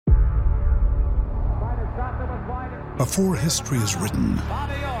Before history is written,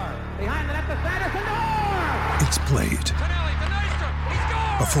 it's played.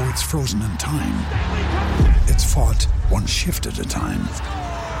 Before it's frozen in time, it's fought one shift at a time.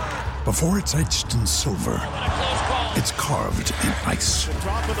 Before it's etched in silver, it's carved in ice.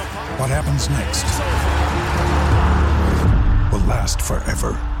 What happens next will last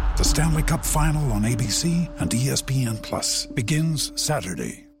forever. The Stanley Cup Final on ABC and ESPN Plus begins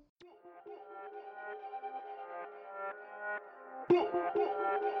Saturday.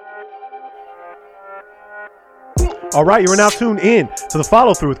 All right, you are now tuned in to the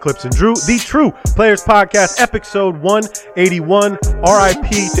Follow Through with Clips and Drew, the True Players Podcast, episode 181. RIP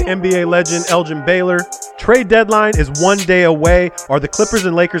to NBA legend Elgin Baylor. Trade deadline is 1 day away. Are the Clippers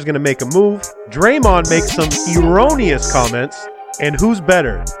and Lakers going to make a move? Draymond makes some erroneous comments. And who's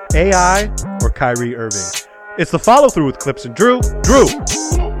better, AI or Kyrie Irving? It's the Follow Through with Clips and Drew. Drew,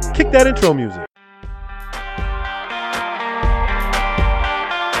 kick that intro music.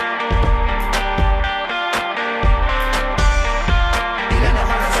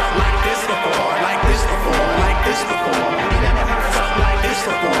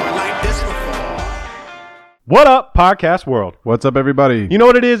 What up, podcast world? What's up, everybody? You know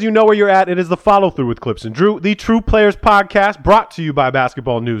what it is. You know where you're at. It is the Follow Through with Clips and Drew, the True Players Podcast, brought to you by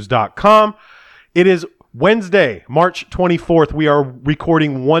basketballnews.com. It is Wednesday, March 24th. We are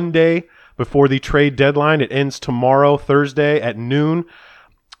recording 1 day before the trade deadline. It ends tomorrow, Thursday at noon.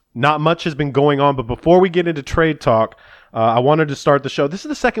 Not much has been going on, but before we get into trade talk, I wanted to start the show. This is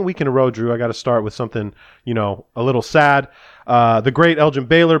the second week in a row, Drew. I got to start with something, a little sad. The great Elgin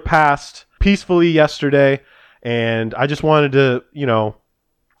Baylor passed peacefully yesterday. And I just wanted to,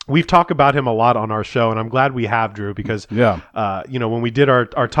 we've talked about him a lot on our show, and I'm glad we have, Drew, because, when we did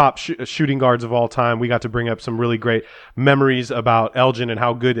our top shooting guards of all time, we got to bring up some really great memories about Elgin and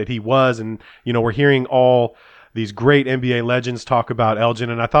how good that he was. And, we're hearing all these great NBA legends talk about Elgin.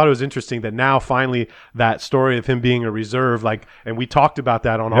 And I thought it was interesting that now finally that story of him being a reserve, and we talked about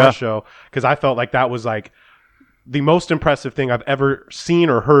that on our show, because I felt like that was the most impressive thing I've ever seen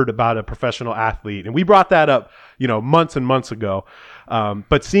or heard about a professional athlete. And we brought that up, months and months ago.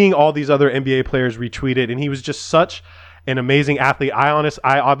 But seeing all these other NBA players retweet it, and he was just such an amazing athlete. I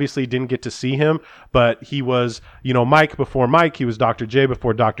obviously didn't get to see him, but he was, Mike before Mike. He was Dr. J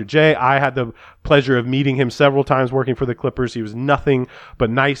before Dr. J. I had the pleasure of meeting him several times working for the Clippers. He was nothing but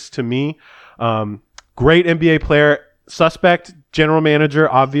nice to me. Great NBA player. Suspect general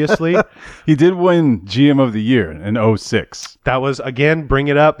manager, obviously. He did win GM of the year in 2006. That was, again, bring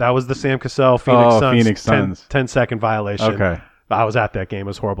it up. That was the Sam Cassell Phoenix Suns 10-second violation. Okay. I was at that game. It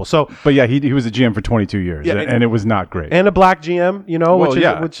was horrible. But yeah, he was a GM for 22 years, and it was not great. And a black GM,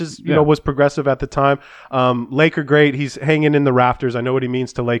 was progressive at the time. Laker great. He's hanging in the rafters. I know what he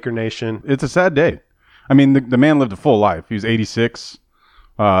means to Laker Nation. It's a sad day. I mean, the man lived a full life. He was 86.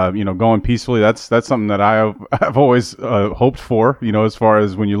 Going peacefully. That's something that I've always hoped for. As far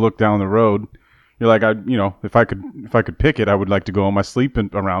as when you look down the road, you're like, if I could pick it, I would like to go on my sleep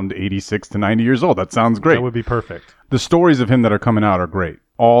around 86 to 90 years old. That sounds great. That would be perfect. The stories of him that are coming out are great.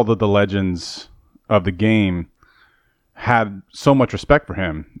 All the legends of the game had so much respect for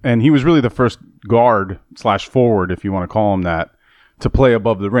him, and he was really the first guard / forward, if you want to call him that, to play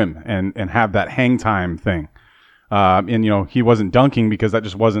above the rim and have that hang time thing. He wasn't dunking because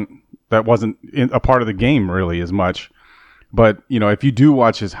that wasn't a part of the game really as much. But, if you do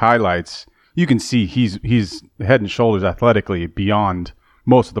watch his highlights, you can see he's head and shoulders athletically beyond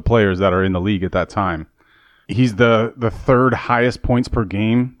most of the players that are in the league at that time. He's the third highest points per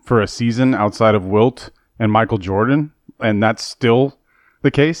game for a season outside of Wilt and Michael Jordan. And that's still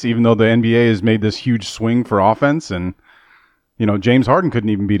the case, even though the NBA has made this huge swing for offense. And James Harden couldn't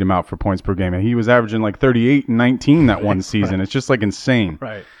even beat him out for points per game. And he was averaging 38 and 19 that one season. Right. It's just insane.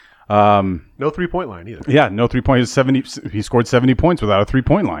 Right. No 3-point line either. Yeah, no 3-point. He scored 70 points without a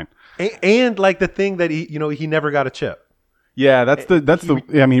 3-point line. And the thing that he never got a chip. Yeah,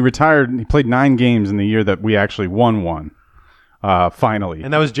 he retired. He played 9 games in the year that we actually won one. Finally.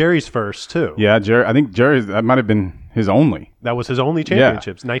 And that was Jerry's first too. Yeah, I think that might have been his only. That was his only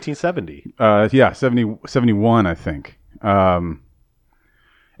championships, 1970. 71, I think. And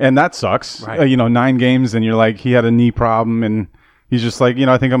that sucks. Right. 9 games and you're like, he had a knee problem and he's just like,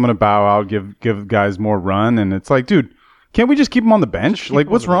 I think I'm going to bow out, give guys more run. And it's like, dude, can't we just keep him on the bench?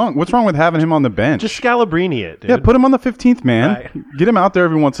 What's wrong? What's wrong with having him on the bench? Just Scalabrini it, dude. Yeah, put him on the 15th man. Right. Get him out there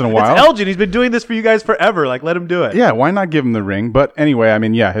every once in a while. It's Elgin. He's been doing this for you guys forever. Let him do it. Yeah, why not give him the ring? But anyway,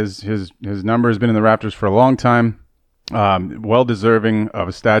 his number has been in the rafters for a long time. Well deserving of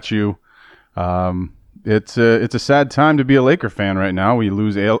a statue. It's a sad time to be a Laker fan right now. We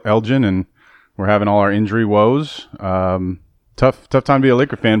lose Elgin, and We're having all our injury woes. Tough time to be a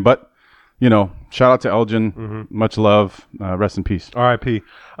Laker fan, but shout out to Elgin. Much love. Rest in peace. R.I.P.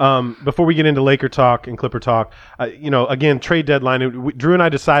 Before we get into Laker talk and Clipper talk, again, trade deadline. Drew and I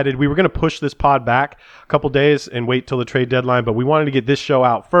decided we were going to push this pod back a couple days and wait till the trade deadline, but we wanted to get this show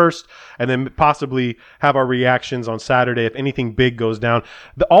out first and then possibly have our reactions on Saturday if anything big goes down.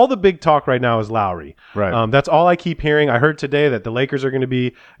 All the big talk right now is Lowry. Right. That's all I keep hearing. I heard today that the Lakers are going to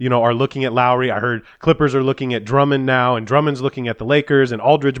be, are looking at Lowry. I heard Clippers are looking at Drummond now, and Drummond's looking at the Lakers, and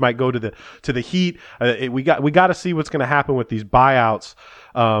Aldridge might go to the Heat. We got to see what's going to happen with these buyouts.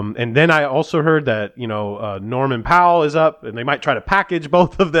 And then I also heard that, Norman Powell is up and they might try to package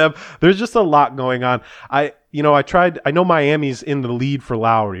both of them. There's just a lot going on. I know Miami's in the lead for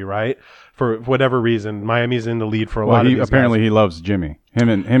Lowry, right? For whatever reason, Miami's in the lead for a lot of these apparently guys. He loves Jimmy. Him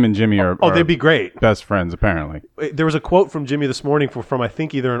and Jimmy are they'd be great. Best friends, apparently. There was a quote from Jimmy this morning from I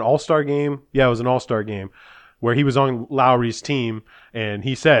think either an All-Star game. Yeah, it was an All-Star game, where he was on Lowry's team, and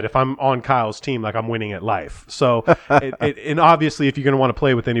he said, if I'm on Kyle's team, like, I'm winning at life. So, and obviously, if you're going to want to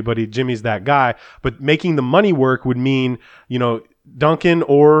play with anybody, Jimmy's that guy. But making the money work would mean, Duncan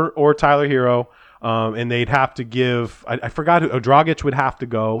or Tyler Hero, and they'd have to give, I forgot who, Dragic would have to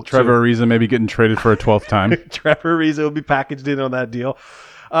go. Trevor Ariza maybe getting traded for a 12th time. Trevor Ariza will be packaged in on that deal.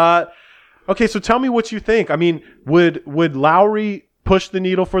 Okay, so tell me what you think. I mean, would Lowry push the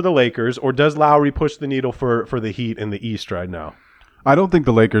needle for the Lakers, or does Lowry push the needle for the Heat in the East right now? I don't think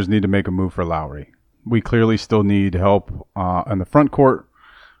the Lakers need to make a move for Lowry. We clearly still need help in the front court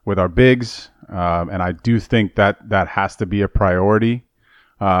with our bigs, and I do think that has to be a priority.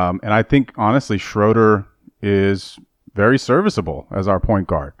 And I think, honestly, Schroeder is very serviceable as our point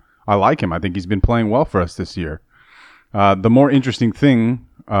guard. I like him. I think he's been playing well for us this year. The more interesting thing,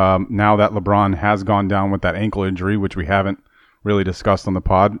 now that LeBron has gone down with that ankle injury, which we haven't really discussed on the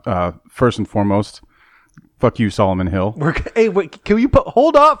pod. First and foremost, fuck you, Solomon Hill. Hey, wait, can you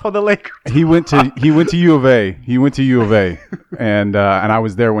hold up on the Lakers? He went to U of A. and I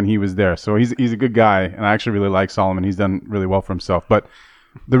was there when he was there. So he's a good guy, and I actually really like Solomon. He's done really well for himself. But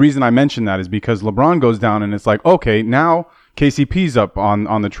the reason I mention that is because LeBron goes down, and it's like, okay, now KCP's up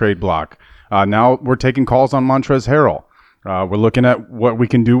on the trade block. Now we're taking calls on Montrezl Harrell. We're looking at what we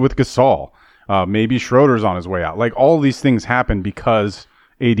can do with Gasol. Maybe Schroeder's on his way out. Like, all these things happen because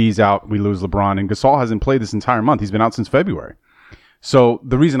AD's out, we lose LeBron, and Gasol hasn't played this entire month. He's been out since February. So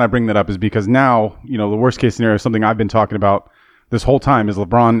the reason I bring that up is because now, the worst case scenario, something I've been talking about this whole time, is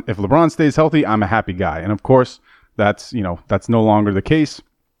LeBron. If LeBron stays healthy, I'm a happy guy. And of course, that's no longer the case.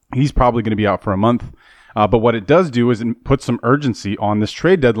 He's probably going to be out for a month. But what it does do is it puts some urgency on this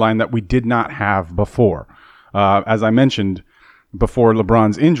trade deadline that we did not have before. As I mentioned, before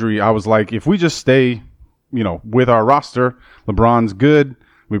LeBron's injury, I was like, if we just stay, with our roster, LeBron's good,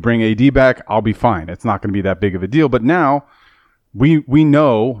 we bring AD back, I'll be fine. It's not going to be that big of a deal. But now we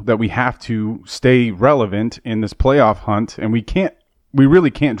know that we have to stay relevant in this playoff hunt, and we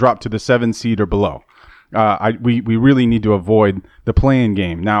really can't drop to the 7 seed or below. We really need to avoid the play-in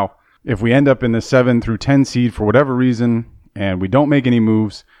game. Now, if we end up in the 7 through 10 seed for whatever reason, and we don't make any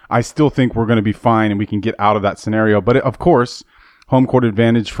moves, I still think we're going to be fine and we can get out of that scenario. But of course, home court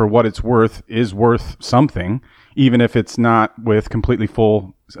advantage, for what it's worth, is worth something, even if it's not with completely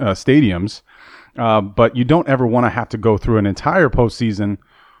full stadiums. But you don't ever want to have to go through an entire postseason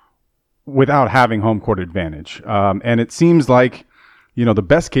without having home court advantage. And it seems like, the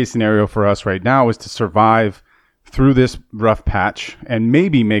best case scenario for us right now is to survive through this rough patch and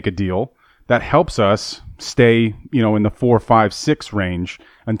maybe make a deal that helps us stay, in the 4, 5, 6 range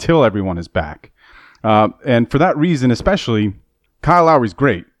until everyone is back. And for that reason, especially, Kyle Lowry's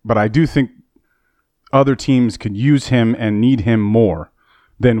great, but I do think other teams could use him and need him more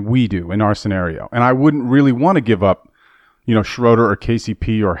than we do in our scenario. And I wouldn't really want to give up, Schroeder or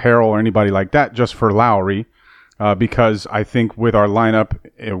KCP or Harrell or anybody like that just for Lowry, because I think with our lineup,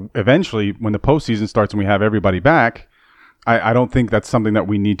 eventually when the postseason starts and we have everybody back, I don't think that's something that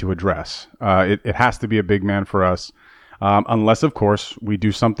we need to address. It has to be a big man for us, unless, of course, we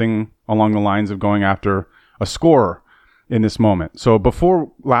do something along the lines of going after a scorer in this moment. So before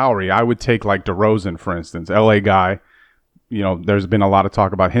Lowry, I would take like DeRozan, for instance, LA guy. There's been a lot of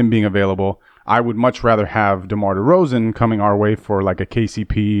talk about him being available. I would much rather have DeMar DeRozan coming our way for like a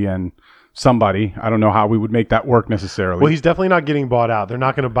KCP and somebody. I don't know how we would make that work necessarily. Well, he's definitely not getting bought out. They're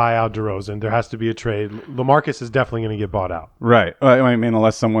not going to buy out DeRozan. There has to be a trade. LaMarcus is definitely going to get bought out. Right. I mean,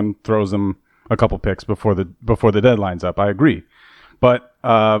 unless someone throws him a couple picks before the deadline's up. I agree. But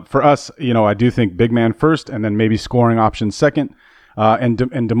for us, I do think big man first and then maybe scoring option second. And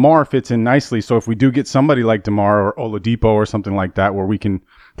DeMar fits in nicely. So if we do get somebody like DeMar or Oladipo or something like that where we can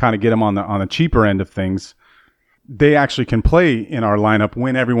kind of get them on the cheaper end of things, they actually can play in our lineup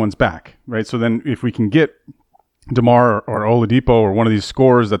when everyone's back, right? So then if we can get DeMar or Oladipo or one of these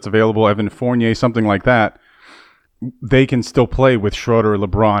scorers that's available, Evan Fournier, something like that, they can still play with Schroeder,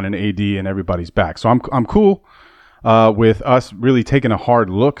 LeBron, and AD, and everybody's back. So I'm cool with us really taking a hard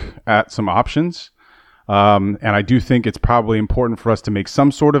look at some options. And I do think it's probably important for us to make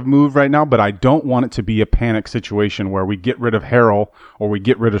some sort of move right now, but I don't want it to be a panic situation where we get rid of Harrell or we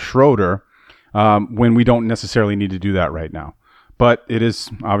get rid of Schroeder when we don't necessarily need to do that right now. But it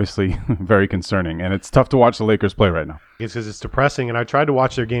is obviously very concerning, and it's tough to watch the Lakers play right now. It's because it's depressing, and I tried to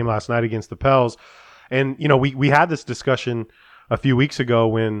watch their game last night against the Pels, and, you know, we had this discussion a few weeks ago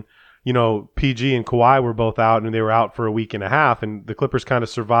when, you know, PG and Kawhi were both out, and they were out for a week and a half, and the Clippers kind of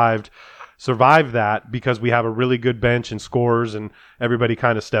survived that because we have a really good bench and scorers, and everybody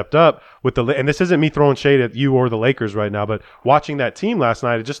kind of stepped up with and this isn't me throwing shade at you or the Lakers right now, but watching that team last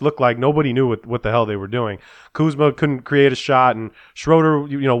night, it just looked like nobody knew what the hell they were doing. Kuzma couldn't create a shot, and Schroeder,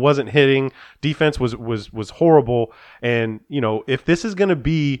 you know, wasn't hitting. Defense was horrible. And, you know, if this is going to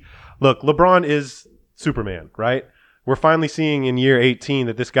be, look, LeBron is Superman, right? We're finally seeing in year 18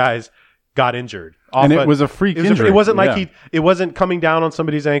 that this guy's got injured. And it was a freak injury. It wasn't like it wasn't coming down on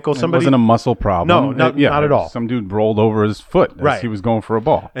somebody's ankle. It wasn't a muscle problem. No, not at all. Some dude rolled over his foot as he was going for a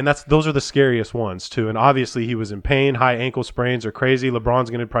ball. And those are the scariest ones too. And obviously he was in pain. High ankle sprains are crazy.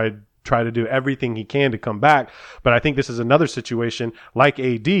 LeBron's going to probably try to do everything he can to come back. But I think this is another situation like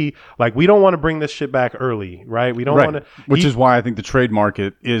AD. Like, we don't want to bring this shit back early, right? We don't want to. Which is why I think the trade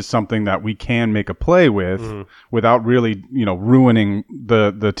market is something that we can make a play with without really, you know, ruining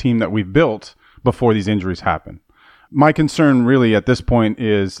the team that we've built before these injuries happen. My concern really at this point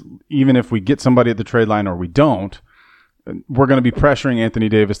is, even if we get somebody at the trade line or we don't, we're going to be pressuring Anthony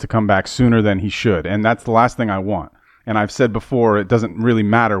Davis to come back sooner than he should. And that's the last thing I want. And I've said before, it doesn't really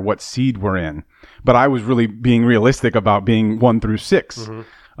matter what seed we're in. But I was really being realistic about being 1 through 6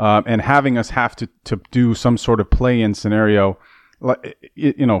 and having us have to do some sort of play-in scenario.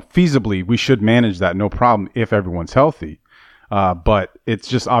 You know, feasibly, we should manage that, no problem, if everyone's healthy. But it's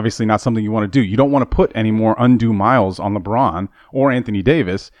just obviously not something you want to do. You don't want to put any more undue miles on LeBron or Anthony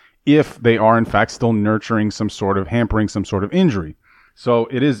Davis if they are, in fact, still hampering some sort of injury. So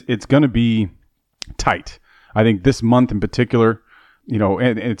it's going to be tight. I think this month in particular, you know,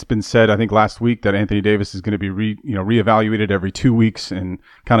 and it's been said, I think last week, that Anthony Davis is going to be reevaluated every 2 weeks and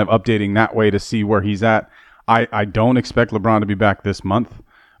kind of updating that way to see where he's at. I don't expect LeBron to be back this month.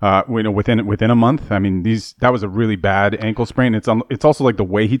 Within a month. I mean, that was a really bad ankle sprain. It's also like the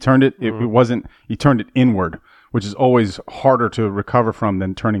way he turned it. He turned it inward, which is always harder to recover from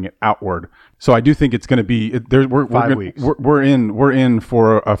than turning it outward. So I do think it's going to be we're 5 weeks. We're in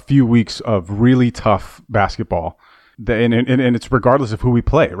for a few weeks of really tough basketball. And it's regardless of who we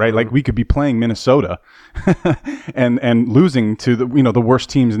play, right? Like, we could be playing Minnesota and losing to the worst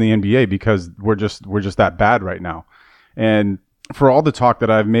teams in the NBA because we're just that bad right now. And for all the talk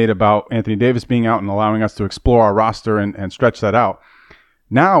that I've made about Anthony Davis being out and allowing us to explore our roster and stretch that out,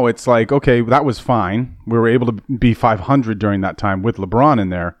 now it's like, okay, that was fine. We were able to be 500 during that time with LeBron in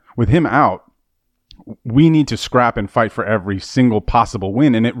there. With him out, we need to scrap and fight for every single possible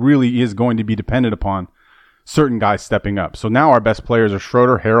win, and it really is going to be dependent upon certain guys stepping up. So now our best players are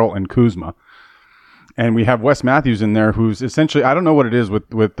Schroeder, Harrell, and Kuzma. And we have Wes Matthews in there, who's essentially, I don't know what it is with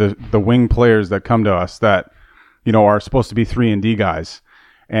the wing players that come to us that, you know, are supposed to be 3-and-D guys.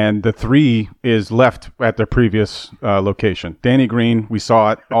 And the 3 is left at their previous location. Danny Green, we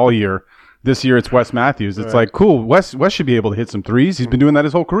saw it all year. This year it's Wes Matthews. It's like, cool, Wes should be able to hit some threes. He's been doing that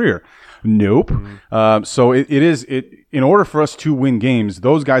his whole career. Nope. So it is in order for us to win games,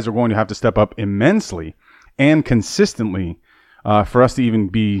 those guys are going to have to step up immensely and consistently for us to even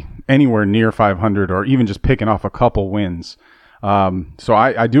be anywhere near 500 or even just picking off a couple wins. So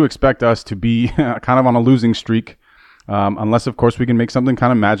I do expect us to be kind of on a losing streak, unless, of course, we can make something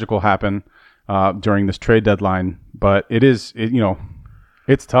kind of magical happen during this trade deadline. But it's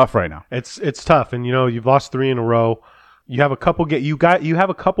tough right now. It's tough, and you've lost 3 in a row. You have a couple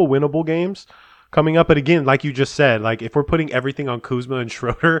winnable games coming up, but again, like you just said, like, if we're putting everything on Kuzma and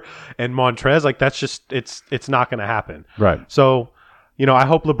Schroeder and Montrez, like, that's just it's not going to happen. Right. So, I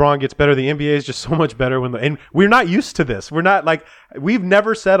hope LeBron gets better. The NBA is just so much better and we're not used to this. We're not we've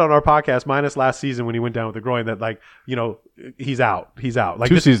never said on our podcast, minus last season when he went down with the groin, that he's out. He's out. Like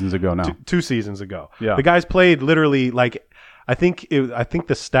 2 seasons ago now. 2 seasons ago. Yeah. The guys played literally I think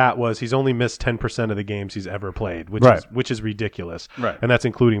the stat was he's only missed 10% of the games he's ever played, which is ridiculous. Right. And that's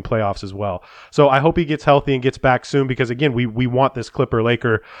including playoffs as well. So I hope he gets healthy and gets back soon because again, we want this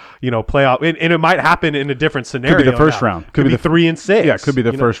Clipper-Laker, playoff, and it might happen in a different scenario. Could be the first round. Could be 3-6. Yeah, it could be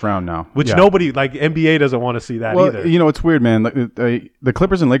the first round now. Which nobody like NBA doesn't want to see that either. It's weird, man. The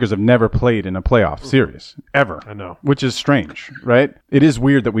Clippers and Lakers have never played in a playoff series ever. I know, which is strange, right? It is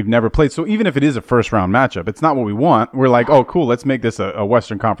weird that we've never played. So even if it is a first round matchup, it's not what we want. We're like, oh, cool, let's make this a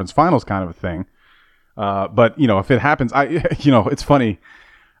Western Conference Finals kind of a thing. But if it happens, it's funny.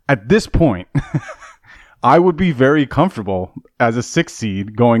 At this point, I would be very comfortable as a 6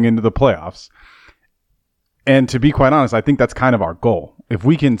 seed going into the playoffs. And to be quite honest, I think that's kind of our goal. If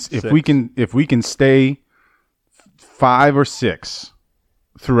we can stay 5 or 6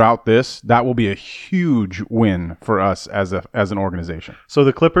 throughout this, that will be a huge win for us as an organization. So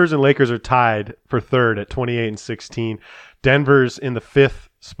the Clippers and Lakers are tied for third at 28 and 16. Denver's in the 5th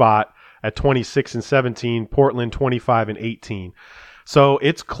spot at 26 and 17. Portland 25 and 18. So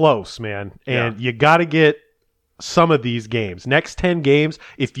it's close, man. And you got to get some of these games. Next 10 games,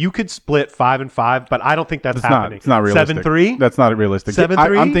 if you could split 5-5, but I don't think that's happening. It's not realistic. 7-3? That's not realistic.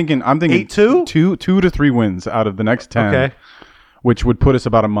 7-3? I'm thinking 8-2? 2 to 3 wins out of the next 10. Okay. Which would put us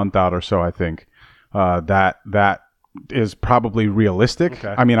about a month out or so, I think. That is probably realistic.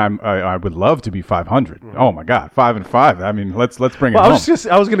 Okay. I mean, I would love to be 500. Oh my God, 5-5. I mean, let's bring it Well, home.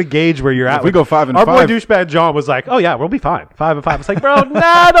 I was going to gauge where you're at. If we go 5-5, our boy douchebag John was like, "Oh yeah, we'll be fine, 5-5." It's like, bro,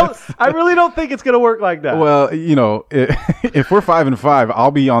 I really don't think it's going to work like that. Well, if we're 5-5,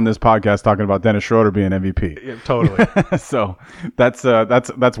 I'll be on this podcast talking about Dennis Schroeder being MVP. Yeah, totally. So that's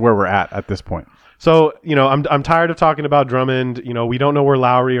where we're at this point. So, I'm tired of talking about Drummond. We don't know where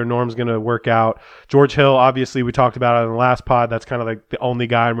Lowry or Norm's going to work out. George Hill, obviously, we talked about it in the last pod. That's kind of like the only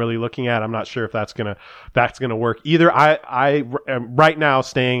guy I'm really looking at. I'm not sure if that's gonna work either. I am right now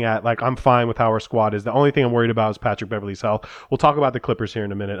staying at I'm fine with how our squad is. The only thing I'm worried about is Patrick Beverley's health. We'll talk about the Clippers here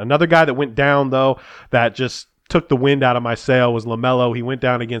in a minute. Another guy that went down though, that just took the wind out of my sail was LaMelo. He went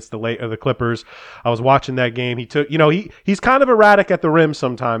down against the Clippers. I was watching that game. He took, he's kind of erratic at the rim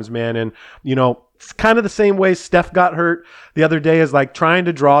sometimes, man. And, it's kind of the same way Steph got hurt the other day is trying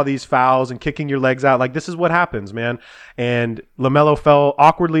to draw these fouls and kicking your legs out. This is what happens, man. And LaMelo fell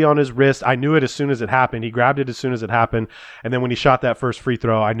awkwardly on his wrist. I knew it as soon as it happened. He grabbed it as soon as it happened. And then when he shot that first free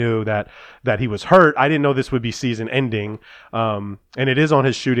throw, I knew that he was hurt. I didn't know this would be season ending. And it is on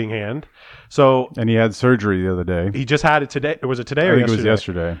his shooting hand. And he had surgery the other day. He just had it today. Was it today or yesterday? I think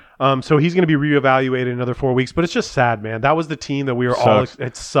yesterday? it was yesterday. So he's going to be reevaluated in another 4 weeks. But it's just sad, man. That was the team that we were all.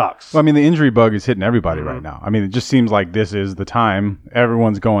 It sucks. Well, I mean, the injury bug is hitting everybody right now. I mean, it just seems like this is the time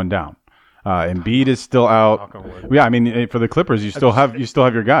everyone's going down. Embiid is still out. Yeah, I mean, for the Clippers, you still have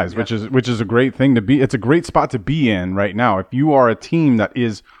your guys, which is a great thing to be. It's a great spot to be in right now. If you are a team that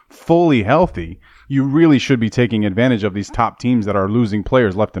is fully healthy, you really should be taking advantage of these top teams that are losing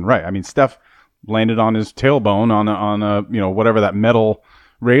players left and right. I mean, Steph landed on his tailbone on a whatever that metal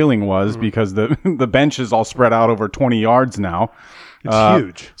railing was because the bench is all spread out over 20 yards now. It's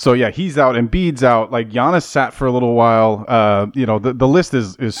huge. So yeah, he's out. Embiid's out. Giannis sat for a little while. The list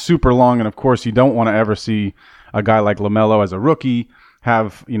is super long, and of course, you don't want to ever see a guy like LaMelo as a rookie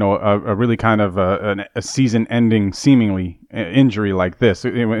have a really kind of a season-ending seemingly injury like this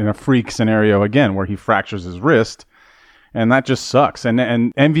in a freak scenario again where he fractures his wrist, and that just sucks. And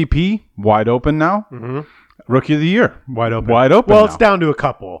MVP wide open now. Mm-hmm. Rookie of the year, wide open. Well, now. It's down to a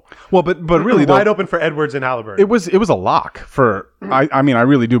couple. Well, but really, wide open for Edwards and Halliburton. It was a lock for. I mean, I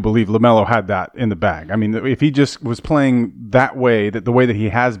really do believe LaMelo had that in the bag. I mean, if he just was playing the way that he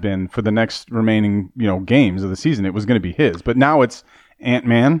has been for the next remaining games of the season, it was going to be his. But now it's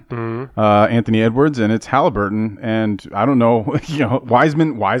Ant-Man, Anthony Edwards, and it's Halliburton, and I don't know.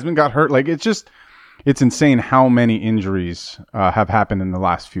 Wiseman got hurt. It's insane how many injuries have happened in the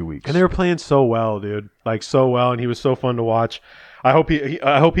last few weeks. And they were playing so well, dude. So well, and he was so fun to watch. I hope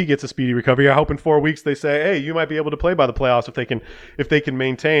he gets a speedy recovery. I hope in 4 weeks they say, hey, you might be able to play by the playoffs if they can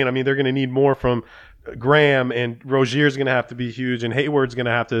maintain. I mean, they're going to need more from Graham, and Rozier's going to have to be huge, and Hayward's going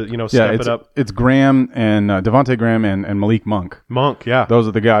to have to step it up. It's Graham and Devontae Graham and Malik Monk. Yeah. Those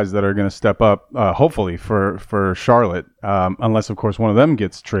are the guys that are going to step up, hopefully, for Charlotte, unless, of course, one of them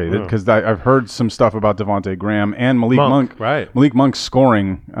gets traded, because I've heard some stuff about Devontae Graham and Malik Monk. Right. Malik Monk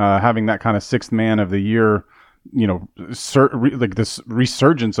scoring, having that kind of sixth man of the year, this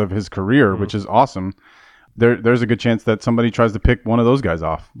resurgence of his career, which is awesome. There's a good chance that somebody tries to pick one of those guys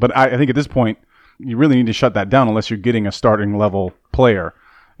off. But I think at this point, you really need to shut that down unless you're getting a starting level player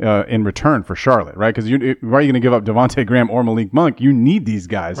in return for Charlotte, right? Because why are you going to give up Devontae Graham or Malik Monk? You need these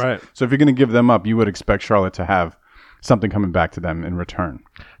guys. Right. So if you're going to give them up, you would expect Charlotte to have something coming back to them in return.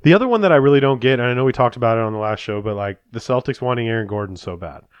 The other one that I really don't get, and I know we talked about it on the last show, but like the Celtics wanting Aaron Gordon so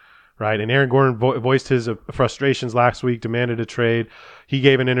bad, right? And Aaron Gordon voiced his frustrations last week, demanded a trade. He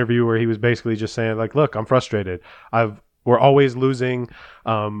gave an interview where he was basically just saying like, look, I'm frustrated. We're always losing.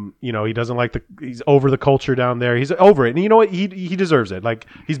 He doesn't like he's over the culture down there. He's over it. And you know what? He deserves it. Like,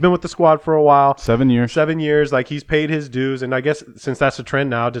 he's been with the squad for a while. 7 years. 7 years. Like, he's paid his dues. And I guess since that's a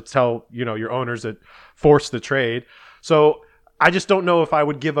trend now to tell, your owners that force the trade. So I just don't know if I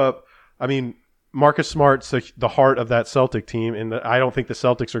would give up. I mean, Marcus Smart's the heart of that Celtic team, and I don't think the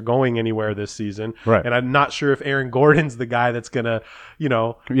Celtics are going anywhere this season. Right. And I'm not sure if Aaron Gordon's the guy that's gonna,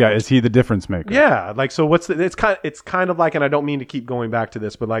 Yeah, is he the difference maker? Yeah, like, so it's kind of like, and I don't mean to keep going back to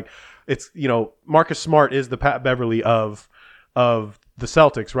this, but like, it's, Marcus Smart is the Pat Beverly of the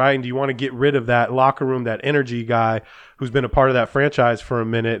Celtics, right? And do you want to get rid of that locker room, that energy guy who's been a part of that franchise for a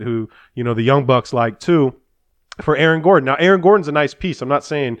minute, who the Young Bucks like too, for Aaron Gordon? Now, Aaron Gordon's a nice piece. I'm not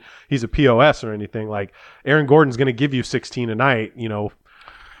saying he's a POS or anything. Like, Aaron Gordon's going to give you 16 a night,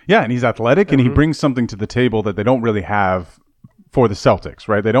 Yeah, and he's athletic, and he brings something to the table that they don't really have for the Celtics,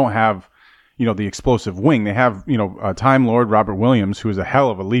 right? They don't have, the explosive wing. They have, Time Lord Robert Williams, who is a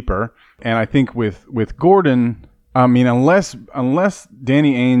hell of a leaper. And I think with Gordon, I mean, unless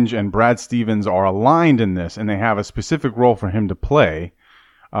Danny Ainge and Brad Stevens are aligned in this and they have a specific role for him to play,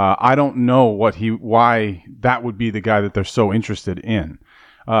 I don't know why that would be the guy that they're so interested in.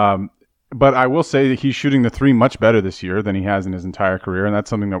 But I will say that he's shooting the three much better this year than he has in his entire career, and that's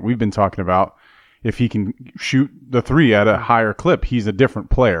something that we've been talking about. If he can shoot the three at a higher clip, he's a different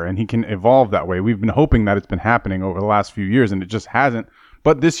player, and he can evolve that way. We've been hoping that it's been happening over the last few years, and it just hasn't.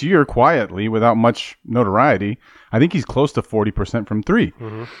 But this year, quietly, without much notoriety, I think he's close to 40% from three.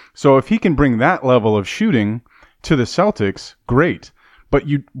 Mm-hmm. So if he can bring that level of shooting to the Celtics, great. But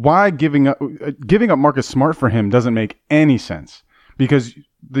why giving up Marcus Smart for him doesn't make any sense, because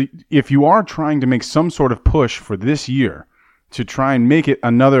if you are trying to make some sort of push for this year to try and make it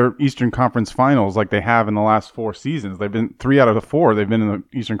another Eastern Conference Finals like they have in the last 4 seasons, they've been 3 out of the 4 they've been in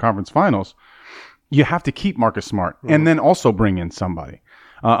the Eastern Conference Finals. You have to keep Marcus Smart and then also bring in somebody,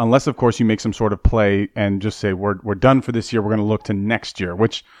 unless of course you make some sort of play and just say we're done for this year. We're going to look to next year,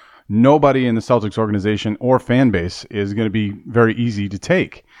 which nobody in the Celtics organization or fan base is going to be very easy to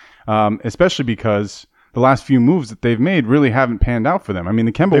take, especially because the last few moves that they've made really haven't panned out for them. I mean,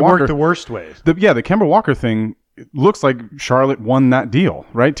 the Kemba Walker... They worked the worst ways. The Kemba Walker thing, it looks like Charlotte won that deal,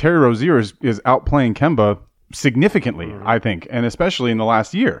 right? Terry Rozier is outplaying Kemba significantly, I think, and especially in the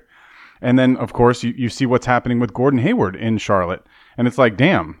last year. And then, of course, you see what's happening with Gordon Hayward in Charlotte. And it's like,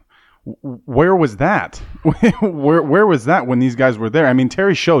 damn, where was that? where was that when these guys were there? I mean,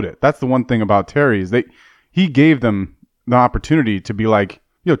 Terry showed it. That's the one thing about Terry, is he gave them the opportunity to be like,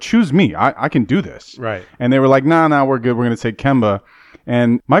 choose me. I can do this. Right. And they were like, nah, we're good. We're going to take Kemba.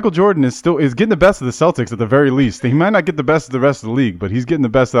 And Michael Jordan is getting the best of the Celtics at the very least. He might not get the best of the rest of the league, but he's getting the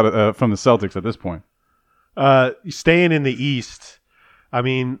best out of, from the Celtics at this point. Staying in the East, I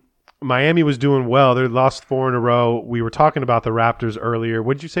mean, Miami was doing well. They lost 4 in a row. We were talking about the Raptors earlier.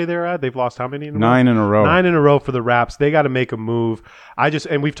 What did you say they're at? They've lost how many in a row? 9 in a row. 9 in a row for the Raps. They got to make a move.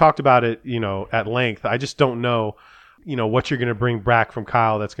 And we've talked about it, at length. I just don't know, what you're going to bring back from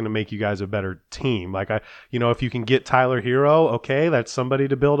Kyle that's going to make you guys a better team. Like, if you can get Tyler Hero, okay, that's somebody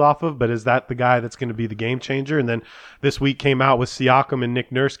to build off of, but is that the guy that's going to be the game changer? And then this week came out with Siakam and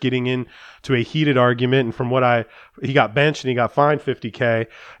Nick Nurse getting into a heated argument, and from what he got benched and he got fined $50K,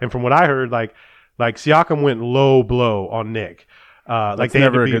 and from what I heard, like Siakam went low blow on Nick. That's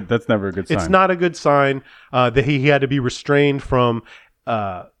never a good sign. It's not a good sign that he had to be restrained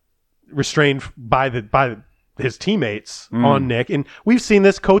by his teammates on Nick. And we've seen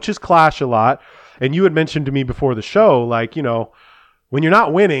this, coaches clash a lot. And you had mentioned to me before the show, like, when you're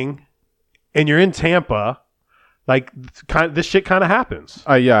not winning and you're in Tampa, like, this shit kind of happens.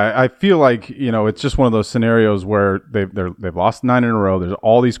 I feel like, it's just one of those scenarios where they've lost 9 in a row. There's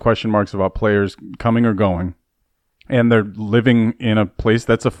all these question marks about players coming or going, and they're living in a place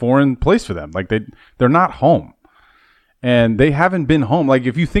that's a foreign place for them. Like, they're not home. And they haven't been home. Like,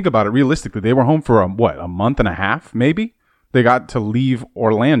 if you think about it realistically, they were home for a month and a half, maybe? They got to leave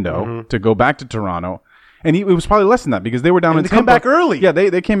Orlando to go back to Toronto. And it was probably less than that, because they were down in Tampa. They come back early. Yeah,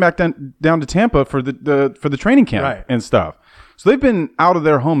 they came back down to Tampa for the training camp and stuff. So they've been out of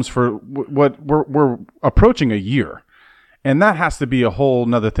their homes for what we're approaching a year. And that has to be a whole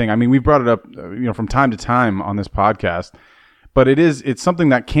nother thing. I mean, we've brought it up from time to time on this podcast, but it's something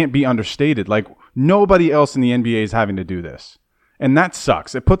that can't be understated. Like, nobody else in the NBA is having to do this. And that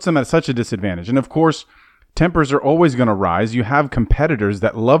sucks. It puts them at such a disadvantage. And of course, tempers are always going to rise. You have competitors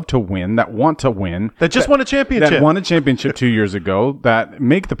that love to win, that want to win. That just won a championship. That won a championship 2 years ago, that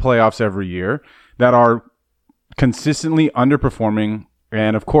make the playoffs every year, that are consistently underperforming.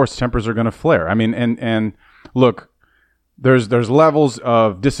 And, of course, tempers are going to flare. I mean, and look, there's levels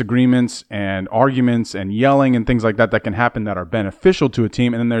of disagreements and arguments and yelling and things like that that can happen that are beneficial to a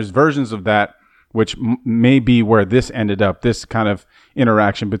team. And then there's versions of that which may be where this ended up, this kind of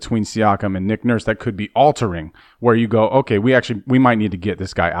interaction between Siakam and Nick Nurse that could be altering, where you go, okay, we might need to get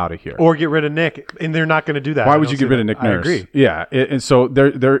this guy out of here. Or get rid of Nick, and they're not going to do that. Why would you get rid of Nick Nurse? I agree. Yeah, and so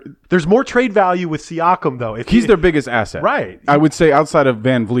there's more trade value with Siakam, though. He's their biggest asset. Right. I would say outside of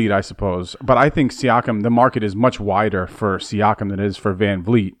Van Vliet, I suppose. But I think Siakam, the market is much wider for Siakam than it is for Van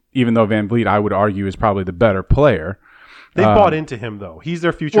Vliet, even though Van Vliet, I would argue, is probably the better player. They bought into him, though. He's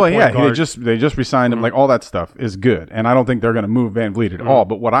their future point guard. They just re-signed him. Like, all that stuff is good, and I don't think they're going to move Van Vliet at all.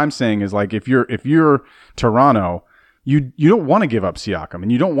 But what I'm saying is, like, if you're Toronto, you don't want to give up Siakam, and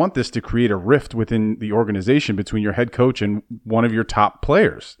you don't want this to create a rift within the organization between your head coach and one of your top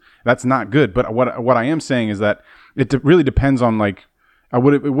players. That's not good. But what I am saying is that it really depends on, like, it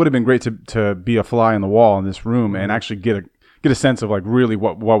would have been great to be a fly on the wall in this room and actually get a sense of, like, really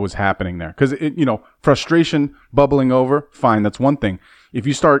what was happening there. Because, frustration bubbling over, fine, that's one thing. If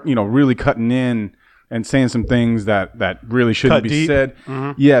you start, really cutting in and saying some things that really shouldn't be said,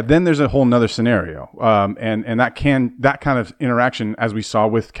 then there's a whole nother scenario. And that kind of interaction, as we saw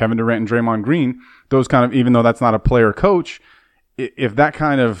with Kevin Durant and Draymond Green, those kind of, even though that's not a player coach, if that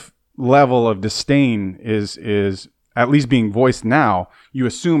kind of level of disdain is at least being voiced now, you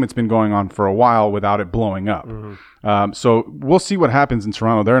assume it's been going on for a while without it blowing up. So we'll see what happens in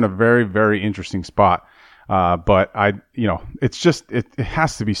Toronto. They're in a very, very interesting spot. But it's just, it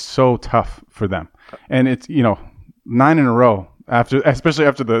has to be so tough for them. And it's, 9 in a row, especially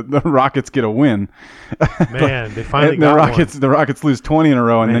after the Rockets get a win. Man, they finally got one. The Rockets lose 20 in a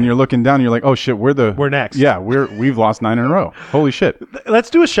row, and then you're looking down and you're like, oh shit, we're next. Yeah, we've lost 9 in a row. Holy shit. Let's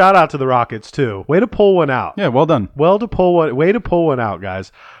do a shout out to the Rockets too. Way to pull one out. Yeah, well done. Way to pull one out,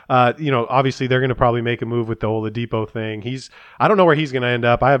 guys. Obviously they're going to probably make a move with the Oladipo thing. I don't know where he's going to end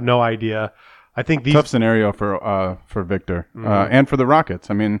up. I have no idea. I think tough scenario for Victor and for the Rockets.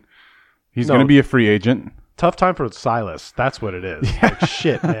 I mean, he's going to be a free agent. Tough time for Silas. That's what it is. Yeah. Like,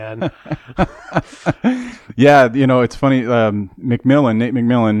 shit, man. Yeah, it's funny. Nate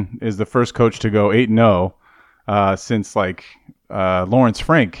McMillan is the first coach to go 8-0 since Lawrence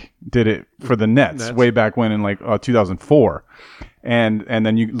Frank did it for the Nets way back when in 2004. And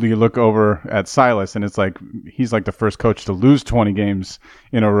then you look over at Silas, and it's like he's like the first coach to lose 20 games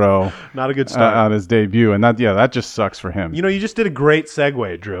in a row. Not a good start on his debut, and that just sucks for him. You just did a great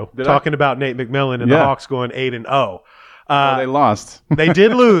segue, Drew, talking about Nate McMillan and the Hawks going 8-0. They lost. They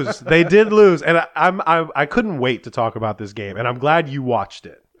did lose. And I couldn't wait to talk about this game, and I'm glad you watched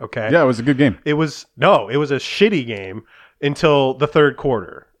it. Okay. Yeah, it was a good game. It was a shitty game until the third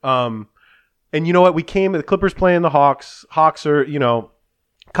quarter. And you know what? The Clippers playing the Hawks. Hawks are,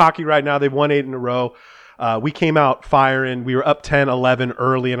 cocky right now. They've won 8 in a row. We came out firing. We were up 10-11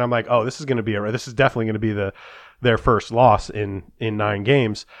 early, and I'm like, oh, this is definitely going to be their first loss in 9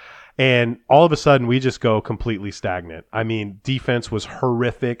 games. And all of a sudden, we just go completely stagnant. I mean, defense was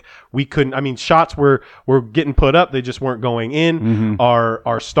horrific. We couldn't. I mean, shots were getting put up. They just weren't going in. Mm-hmm.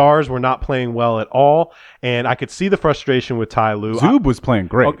 Our stars were not playing well at all. And I could see the frustration with Ty Lue. Zub was playing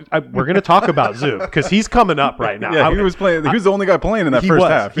great. We're going to talk about Zub because he's coming up right now. Yeah, he was playing. He was the only guy playing in that first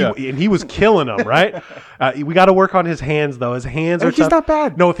half. And he was killing them, right? We got to work on his hands, though. His hands are tough. He's not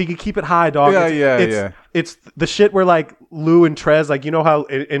bad. No, if he could keep it high, dog. Yeah. It's the shit where Lou and Trez, how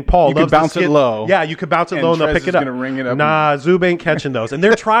and Paul you could bounce it low. Yeah, you could bounce it low and they'll pick it up. Ring it up. Nah, Zub ain't catching those, and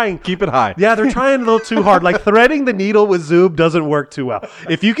they're trying. Keep it high. Yeah, they're trying a little too hard. Threading the needle with Zub doesn't work too well.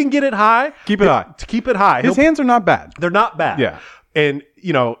 If you can get it high, keep it high. To keep it high. His hands are not bad. They're not bad. Yeah. And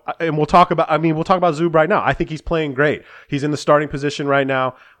and we'll talk about Zub right now. I think he's playing great. He's in the starting position right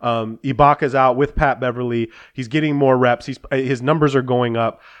now. Ibaka's out with Pat Beverly. He's getting more reps. His numbers are going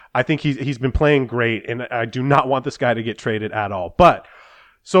up. I think he's been playing great, and I do not want this guy to get traded at all. But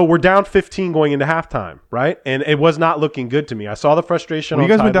so we're down 15 going into halftime, right? And it was not looking good to me. I saw the frustration. Well,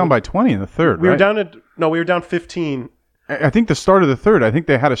 you guys went down by 20 in the third. We were down 15. I think the start of the third. I think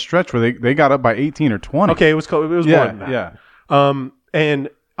they had a stretch where they got up by 18 or 20. Okay, it was more than that. Yeah. And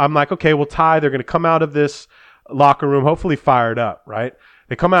I'm like, okay, well, Ty, they're going to come out of this locker room hopefully fired up, right?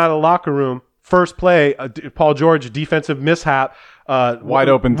 They come out of the locker room. First play, Paul George, defensive mishap. Wide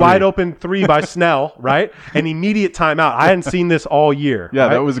open three by Snell, right? An immediate timeout. I hadn't seen this all year. Yeah,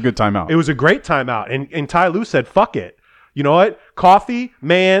 right? That was a good timeout. It was a great timeout. And Ty Lue said, fuck it. You know what? Coffee,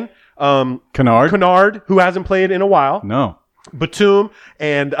 man, Kennard, who hasn't played in a while. No. Batum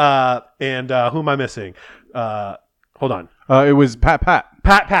and who am I missing? Hold on. It was Pat.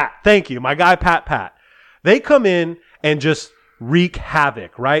 Pat. Thank you. My guy, Pat. They come in and just wreak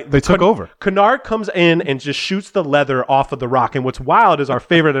havoc, right? They took over. Kennard comes in and just shoots the leather off of the rock. And what's wild is our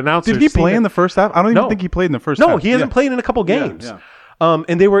favorite announcer. Did he play in the first half? I don't even think he played in the first half. No, he hasn't played in a couple games. Yeah.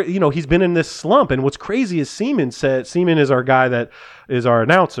 And they were, he's been in this slump. And what's crazy is Seaman is our guy that is our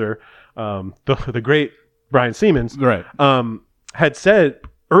announcer, the great Brian Siemens, right? Had said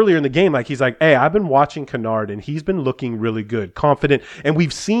earlier in the game, like, he's like, hey, I've been watching Kennard and he's been looking really good, confident. And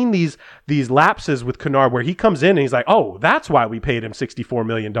we've seen these lapses with Kennard where he comes in and he's like, oh, that's why we paid him $64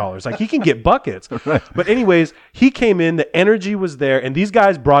 million. Like, he can get buckets. Right. But anyways, he came in, the energy was there, and these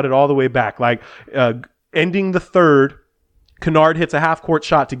guys brought it all the way back. Like, ending the third, Kennard hits a half-court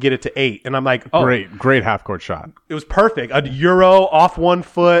shot to get it to 8. And I'm like, oh. Great half-court shot. It was perfect. A Euro off 1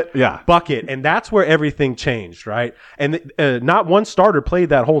 foot bucket. And that's where everything changed, right? And not one starter played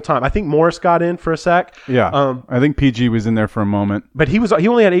that whole time. I think Morris got in for a sec. Yeah. I think PG was in there for a moment. But he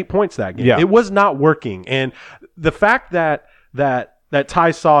only had 8 points that game. Yeah. It was not working. And the fact that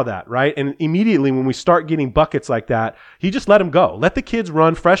Ty saw that, right? And immediately when we start getting buckets like that, he just let him go. Let the kids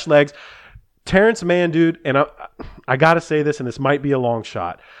run, fresh legs. Terrence Mann, dude, and I got to say this, and this might be a long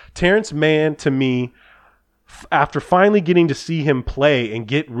shot. Terrence Mann, to me, after finally getting to see him play and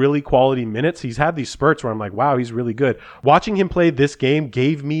get really quality minutes, he's had these spurts where I'm like, wow, he's really good. Watching him play this game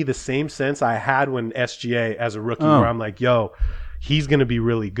gave me the same sense I had when SGA as a rookie, where I'm like, yo, he's going to be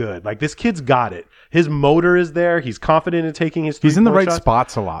really good. Like, this kid's got it. His motor is there. He's confident in taking his He's in the right shots.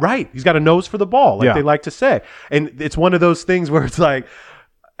 spots a lot. Right. He's got a nose for the ball, like they like to say. And it's one of those things where it's like,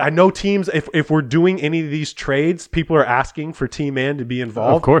 I know teams, if we're doing any of these trades, people are asking for T-Man to be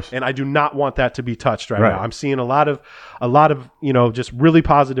involved. Of course. And I do not want that to be touched right now. I'm seeing a lot of, just really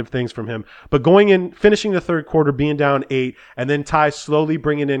positive things from him. But going in, finishing the third quarter, being down 8, and then Ty slowly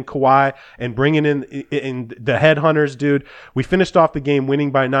bringing in Kawhi and bringing in the headhunters, dude. We finished off the game winning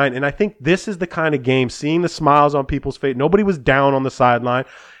by 9. And I think this is the kind of game, seeing the smiles on people's face. Nobody was down on the sideline.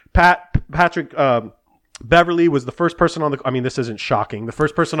 Patrick Beverly was the first person this isn't shocking, the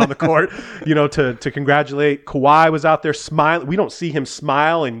first person on the court, to congratulate. Kawhi was out there smiling. We don't see him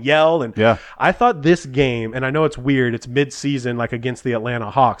smile and yell. And I thought this game, and I know it's weird, it's mid-season, like against the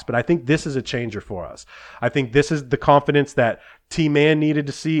Atlanta Hawks, but I think this is a changer for us. I think this is the confidence that T-Man needed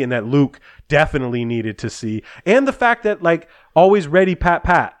to see and that Luke definitely needed to see. And the fact that, like, always ready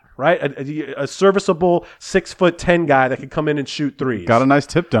Pat. Right, a serviceable 6'10" guy that could come in and shoot threes. Got a nice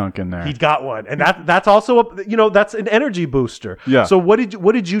tip dunk in there. He got one, and that's also that's an energy booster. Yeah. So what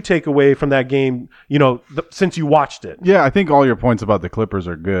did you take away from that game? Since you watched it. Yeah, I think all your points about the Clippers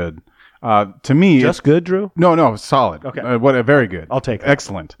are good. To me, just good, Drew. No, solid. Okay, very good. I'll take that.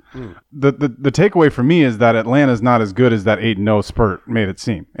 Excellent. The takeaway for me is that Atlanta's not as good as that 8-0 spurt made it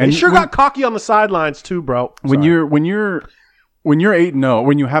seem. And he got cocky on the sidelines too, bro. When you're 8-0,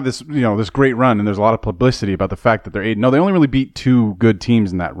 when you have this, this great run, and there's a lot of publicity about the fact that they're 8-0, they only really beat 2 good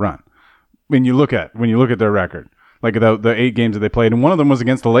teams in that run. When you look at their record, like the 8 games that they played, and one of them was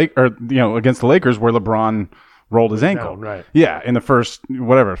against the Lakers, where LeBron rolled his ankle. Right. Yeah, in the first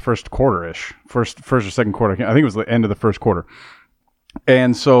quarter-ish, first or second quarter. I think it was the end of the first quarter.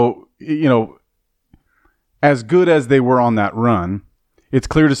 And so, as good as they were on that run, it's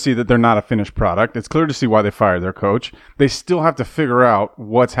clear to see that they're not a finished product. It's clear to see why they fired their coach. They still have to figure out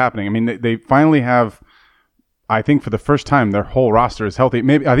what's happening. I mean, they finally have, I think for the first time, their whole roster is healthy.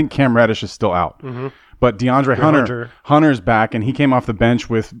 I think Cam Reddish is still out. Mm-hmm. But DeAndre Hunter's back, and he came off the bench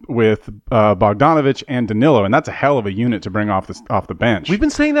with Bogdanovich and Danilo, and that's a hell of a unit to bring off the bench. We've been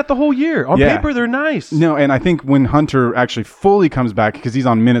saying that the whole year. On paper, they're nice. No, and I think when Hunter actually fully comes back, because he's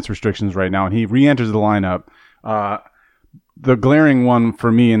on minutes restrictions right now, and he re-enters the lineup, the glaring one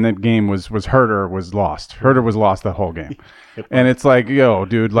for me in that game was Herter was lost. Herter was lost the whole game. And it's like, yo,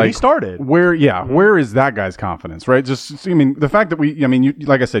 dude, like, he started. Where is that guy's confidence, right? Just, the fact that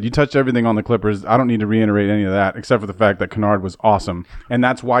like I said, you touched everything on the Clippers. I don't need to reiterate any of that, except for the fact that Kennard was awesome. And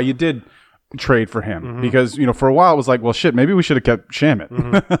that's why you did trade for him. Mm-hmm. Because, for a while it was like, well, shit, maybe we should have kept Shamet.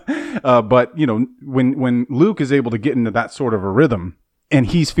 Mm-hmm. But, when Luke is able to get into that sort of a rhythm and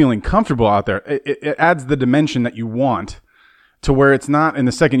he's feeling comfortable out there, it adds the dimension that you want, to where it's not in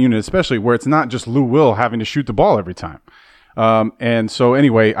the second unit, especially where it's not just Lou Will having to shoot the ball every time. And so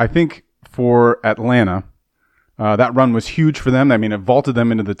anyway, I think for Atlanta, that run was huge for them. I mean, it vaulted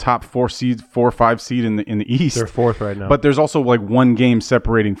them into the top 4 or 5 seed in the East. They're 4th right now. But there's also like one game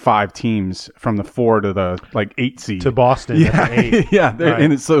separating 5 teams from the 4 to the 8 seed. To Boston. Yeah. 8. Yeah. Right.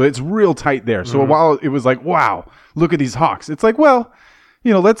 And so it's real tight there. So while it was like, wow, look at these Hawks. It's like, well,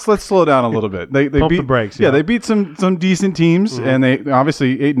 let's slow down a little bit. They Pump beat the brakes. Yeah, they beat some decent teams, and they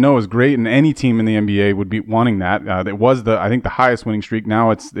obviously 8-0 is great, and any team in the NBA would be wanting that. It was I think the highest winning streak.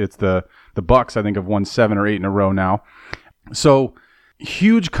 Now it's the Bucks. I think have won 7 or 8 in a row now. So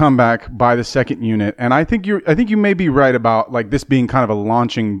huge comeback by the second unit, and I think you may be right about like this being kind of a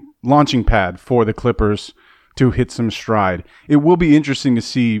launching pad for the Clippers to hit some stride. It will be interesting to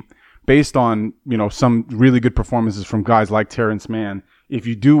see, based on some really good performances from guys like Terrence Mann, if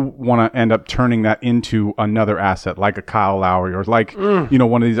you do want to end up turning that into another asset like a Kyle Lowry or like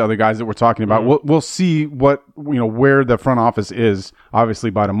one of these other guys that we're talking about. We'll see what where the front office is obviously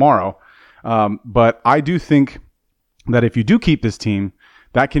by tomorrow, but I do think that if you do keep this team,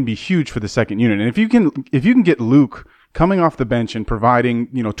 that can be huge for the second unit. And if you can get Luke coming off the bench and providing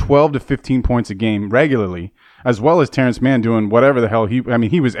 12 to 15 points a game regularly, as well as Terrence Mann doing whatever the hell he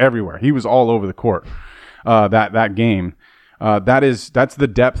was everywhere. He was all over the court that game. That's the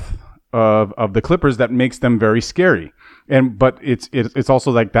depth of the Clippers that makes them very scary. But it's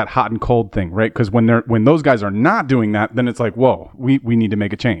also like that hot and cold thing, right? Because when those guys are not doing that, then it's like, whoa, we need to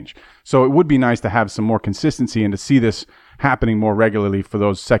make a change. So it would be nice to have some more consistency and to see this happening more regularly for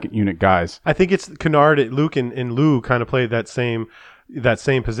those second unit guys. I think it's Kennard, Luke, and Lou kind of played that same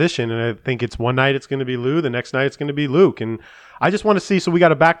position, and I think it's one night it's going to be Lou, the next night it's going to be Luke, and I just want to see. So we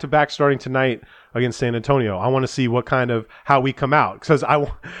got a back-to-back starting tonight against San Antonio. I want to see how we come out, because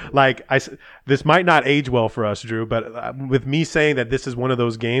this might not age well for us, Drew, but with me saying that this is one of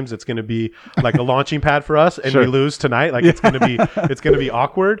those games that's going to be like a launching pad for us, and Sure. we lose tonight, like it's going to be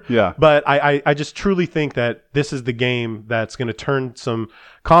awkward. Yeah. But I just truly think that this is the game that's going to turn some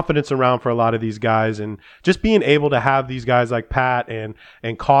confidence around for a lot of these guys, and just being able to have these guys like Pat and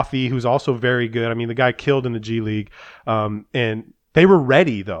Coffee, who's also very good. I mean, the guy killed in the G League, and they were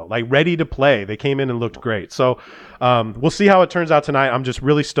ready though, like ready to play. They came in and looked great. So we'll see how it turns out tonight. I'm just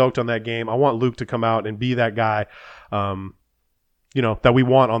really stoked on that game. I want Luke to come out and be that guy, that we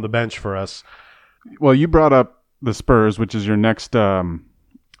want on the bench for us. Well, you brought up the Spurs, which is your next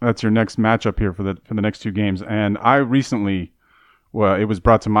that's your next matchup here for the next two games. And I recently, it was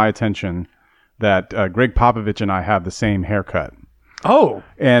brought to my attention that Greg Popovich and I have the same haircut. Oh,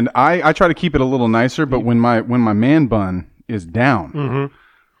 and I try to keep it a little nicer, but when my man bun is down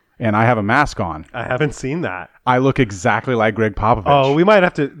and I have a mask on, I haven't seen that. I look exactly like Greg Popovich. Oh, we might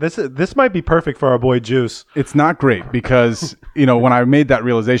have to. This might be perfect for our boy Juice. It's not great because when I made that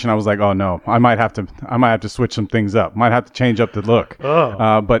realization, I was like, oh no, I might have to switch some things up. Might have to change up the look.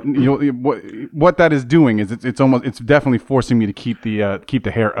 Oh. But what that is doing is it's definitely forcing me to keep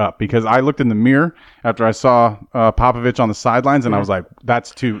the hair up, because I looked in the mirror after I saw Popovich on the sidelines and I was like,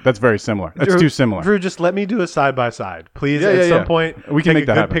 that's very similar. That's too similar. Drew, just let me do a side by side, please. At some point, we can make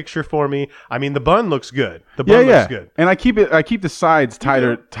that happen. Picture for me. I mean, the bun looks good. The bun looks good. And I keep the sides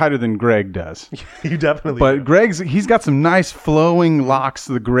tighter than Greg does. You definitely But do. he's got some nice flowing locks,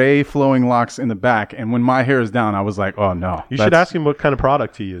 the gray flowing locks in the back. And when my hair is down, I was like, oh no. You should ask him what kind of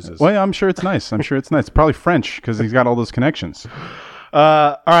product he uses. Well, yeah, I'm sure it's nice. Probably French, because he's got all those connections.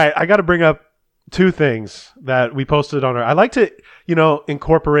 All right, I got to bring up two things that we posted on I like to,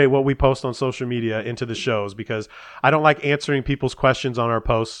 incorporate what we post on social media into the shows, because I don't like answering people's questions on our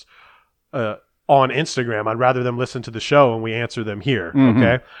posts on Instagram. I'd rather them listen to the show and we answer them here. Mm-hmm.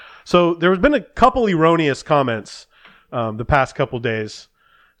 Okay. So there has been a couple erroneous comments the past couple days.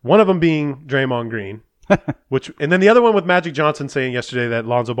 One of them being Draymond Green, and then the other one with Magic Johnson saying yesterday that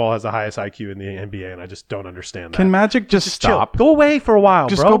Lonzo Ball has the highest IQ in the NBA, and I just don't understand that. Can Magic just stop? Chill. Go away for a while,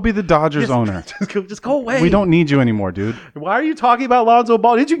 just bro. Go be the Dodgers owner. Just go away. We don't need you anymore, dude. Why are you talking about Lonzo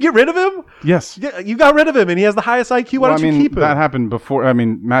Ball? Did you get rid of him? Yes. Yeah, you got rid of him, and he has the highest IQ. Why don't you keep him? That happened before.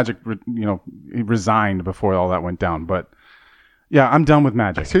 Magic, he resigned before all that went down. But yeah, I'm done with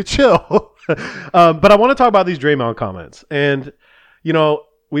Magic. So chill. But I want to talk about these Draymond comments, and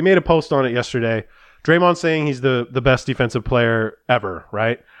we made a post on it yesterday. Draymond saying he's the best defensive player ever,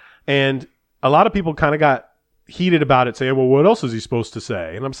 right? And a lot of people kind of got heated about it, saying, well, what else is he supposed to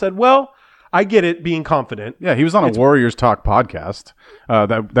say? And I said, well, I get it, being confident. Yeah, he was on a Warriors Talk podcast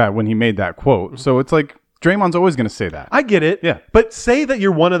that when he made that quote. So it's like, Draymond's always going to say that. I get it. Yeah. But say that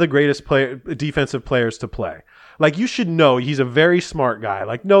you're one of the greatest defensive players to play. Like, you should know he's a very smart guy.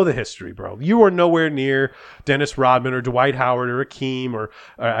 Like, know the history, bro. You are nowhere near Dennis Rodman or Dwight Howard or Akeem, or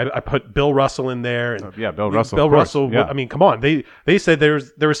I put Bill Russell in there. And Bill Russell. Bill of course. Russell. Yeah. I mean, come on. They said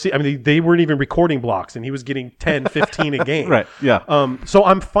they weren't even recording blocks, and he was getting 10, 15 a game. Right. Yeah. So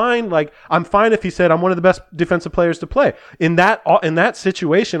I'm fine. Like, I'm fine if he said I'm one of the best defensive players to play in that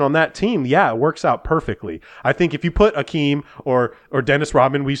situation on that team. Yeah, it works out perfectly. I think if you put Akeem or Dennis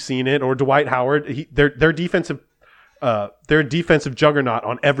Rodman, we've seen it, or Dwight Howard, their defensive they're a defensive juggernaut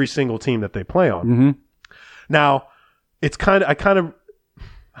on every single team that they play on. Now, it's how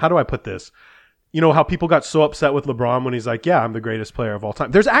do I put this? You know how people got so upset with LeBron when he's like, yeah, I'm the greatest player of all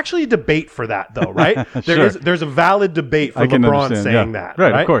time. There's actually a debate for that, though, right? Sure. There's a valid debate for LeBron saying that.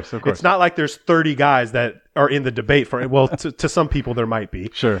 Right, of course. It's not like there's 30 guys that are in the debate for it. Well, to some people there might be.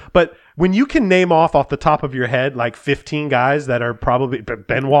 Sure. But when you can name off the top of your head like 15 guys that are probably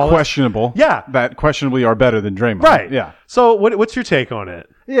Ben Wallace. Questionable. Yeah. That questionably are better than Draymond. Right. Yeah. So what's your take on it?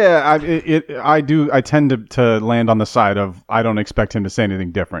 Yeah, I tend to land on the side of I don't expect him to say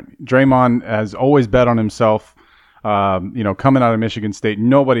anything different. Draymond has always bet on himself. Coming out of Michigan State,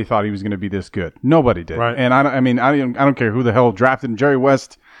 nobody thought he was going to be this good. Nobody did. Right. And I don't care who the hell drafted him. Jerry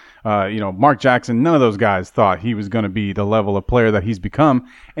West, Mark Jackson. None of those guys thought he was going to be the level of player that he's become.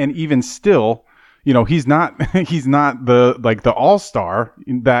 And even still, he's not the all-star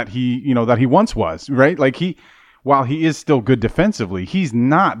that he once was. Right. While he is still good defensively, he's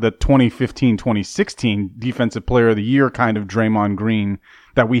not the 2015, 2016 Defensive Player of the Year kind of Draymond Green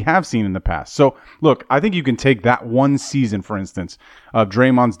that we have seen in the past. So, look, I think you can take that one season, for instance, of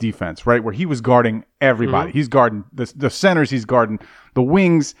Draymond's defense, right, where he was guarding everybody. Mm-hmm. He's guarding the centers, he's guarding the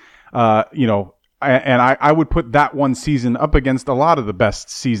wings, and I would put that one season up against a lot of the best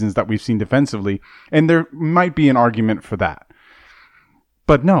seasons that we've seen defensively, and there might be an argument for that.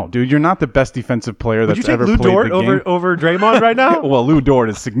 But no, dude, you're not the best defensive player that's ever played the game. Would you take Lou Dort over Draymond right now? Well, Lou Dort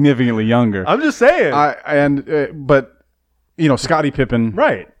is significantly younger. I'm just saying. Scottie Pippen.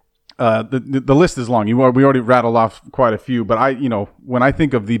 Right. The list is long. We already rattled off quite a few, but when I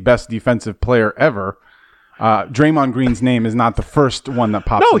think of the best defensive player ever, Draymond Green's name is not the first one that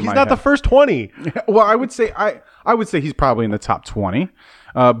pops. No, in he's my not head. the first 20. Well, I would say he's probably in the top 20.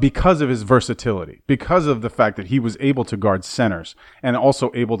 Because of his versatility, because of the fact that he was able to guard centers and also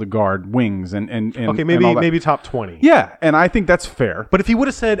able to guard wings and okay, maybe top 20. Yeah, and I think that's fair. But if he would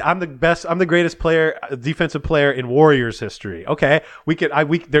have said, I'm the greatest defensive player in Warriors history, okay,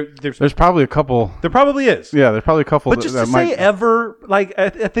 there's probably a couple. There probably is. Yeah, there's probably a couple. But just to say ever, like, I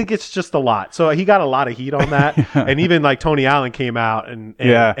think it's just a lot. So he got a lot of heat on that, and even like Tony Allen came out and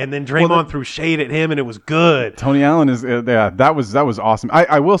then Draymond threw shade at him, and it was good. Tony Allen is that was awesome.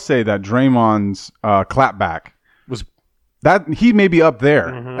 I will say that Draymond's clapback was that he may be up there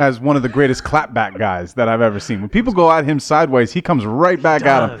as one of the greatest clapback guys that I've ever seen. When people go at him sideways, he comes right back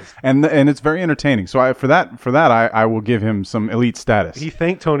at him, and it's very entertaining. So for that, I will give him some elite status. He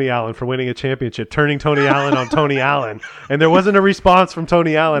thanked Tony Allen for winning a championship, turning Tony Allen on Tony Allen, and there wasn't a response from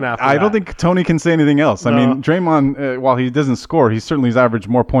Tony Allen after that. I don't think Tony can say anything else. No. I mean, Draymond, while he doesn't score, he certainly has averaged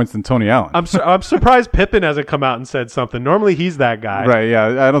more points than Tony Allen. I'm surprised Pippen hasn't come out and said something. Normally he's that guy. Right,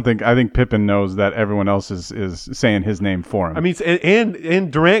 yeah. I think Pippen knows that everyone else is saying his name for him. I mean,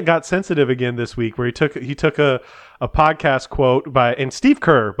 and Durant got sensitive again this week, where he took a podcast quote and Steve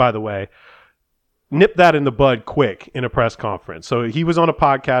Kerr, by the way, nipped that in the bud quick in a press conference. So he was on a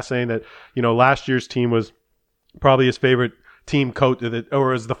podcast saying that last year's team was probably his favorite team coach,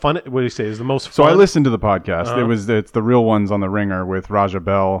 or is the fun? What do you say is the most fun? So I listened to the podcast. It's the Real Ones on the Ringer with Raja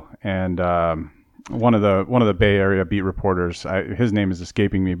Bell and one of the Bay Area beat reporters. His name is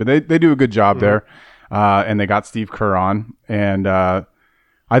escaping me, but they do a good job there. And they got Steve Kerr on, and I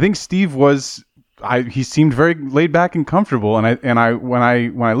think Steve he seemed very laid back and comfortable. And I when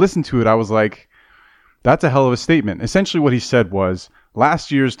I listened to it, I was like, that's a hell of a statement. Essentially, what he said was last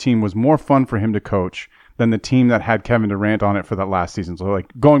year's team was more fun for him to coach than the team that had Kevin Durant on it for that last season. So,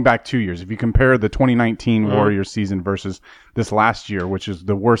 like, going back 2 years, if you compare the 2019 Warriors season versus this last year, which is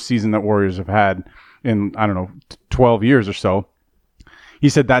the worst season that Warriors have had in 12 years or so, he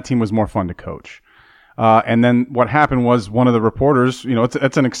said that team was more fun to coach. And then what happened was one of the reporters,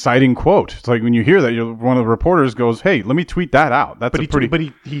 it's an exciting quote. It's like when you hear that, one of the reporters goes, "Hey, let me tweet that out."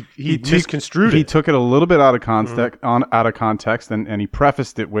 He misconstrued it. He took it a little bit out of context, and he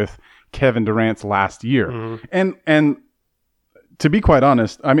prefaced it with Kevin Durant's last year. And to be quite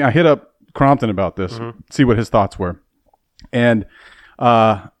honest, I mean, I hit up Crompton about this, see what his thoughts were, and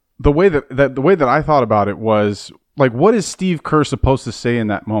the way that I thought about it was like, what is Steve Kerr supposed to say in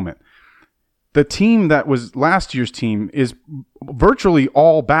that moment? The team that was last year's team is virtually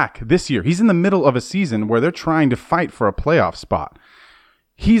all back this year. He's in the middle of a season where they're trying to fight for a playoff spot.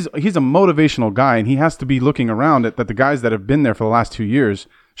 He's a motivational guy, and he has to be looking around at the guys that have been there for the last 2 years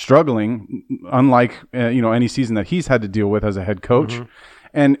struggling, unlike any season that he's had to deal with as a head coach,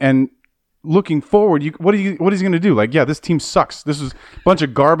 and looking forward. What is he going to do? Like, yeah, this team sucks. This is a bunch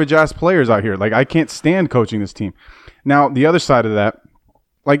of garbage ass players out here. Like, I can't stand coaching this team. Now, the other side of that.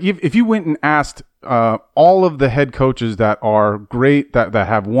 Like, if you went and asked all of the head coaches that are great, that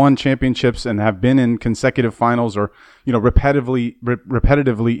have won championships and have been in consecutive finals, or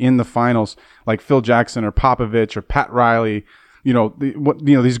repetitively in the finals, like Phil Jackson or Popovich or Pat Riley,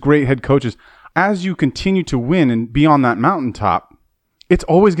 these great head coaches. As you continue to win and be on that mountaintop, it's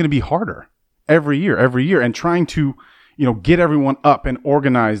always going to be harder every year, and trying to get everyone up and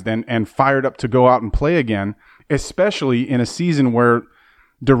organized and fired up to go out and play again, especially in a season where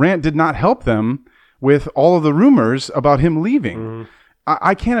Durant did not help them with all of the rumors about him leaving. Mm-hmm.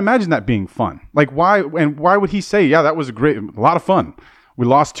 I can't imagine that being fun. Like, why would he say, yeah, that was a lot of fun. We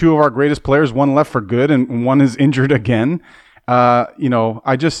lost two of our greatest players, one left for good and one is injured again. I'm not going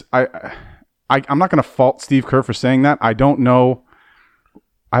to fault Steve Kerr for saying that. I don't know.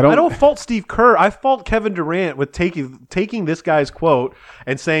 I don't fault Steve Kerr. I fault Kevin Durant with taking this guy's quote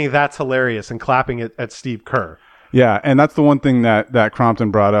and saying that's hilarious and clapping it at Steve Kerr. Yeah, and that's the one thing that Crompton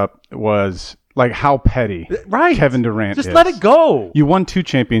brought up was like how petty Kevin Durant is. Just let it go. You won 2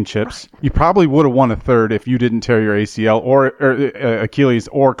 championships. You probably would have won a third if you didn't tear your ACL or Achilles,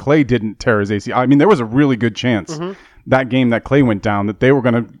 or Clay didn't tear his ACL. I mean, there was a really good chance that game that Clay went down that they were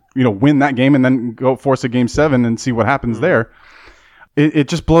going to win that game and then go force a Game 7 and see what happens there. It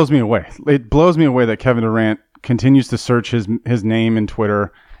just blows me away. It blows me away that Kevin Durant continues to search his name in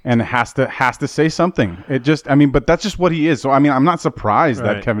Twitter and has to say something. But that's just what he is. So, I'm not surprised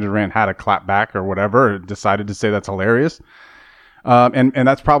that Kevin Durant had a clap back or whatever, or decided to say that's hilarious. And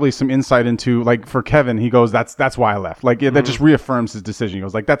that's probably some insight into, like, for Kevin, he goes, that's why I left. Like, that just reaffirms his decision. He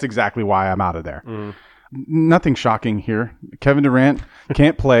goes, like, that's exactly why I'm out of there. Nothing shocking here. Kevin Durant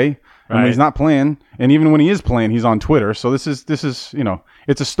can't play. And when he's not playing, and even when he is playing, he's on Twitter. So this is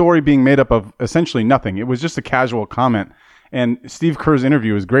it's a story being made up of essentially nothing. It was just a casual comment. And Steve Kerr's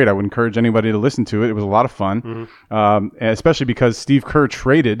interview was great. I would encourage anybody to listen to it. It was a lot of fun, especially because Steve Kerr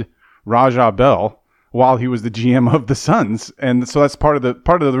traded Raja Bell while he was the GM of the Suns, and so that's part of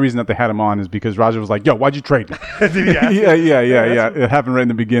the reason that they had him on is because Raja was like, "Yo, why'd you trade me?" yeah. It happened right in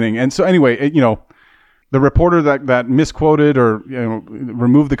the beginning, and so anyway, the reporter that misquoted or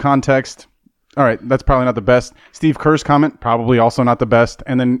removed the context. All right, that's probably not the best. Steve Kerr's comment, probably also not the best,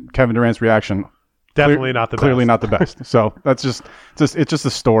 and then Kevin Durant's reaction. Definitely not the best. Clearly not the best. So that's it's just a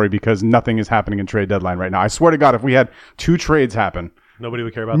story because nothing is happening in trade deadline right now. I swear to God, if we had 2 trades happen, nobody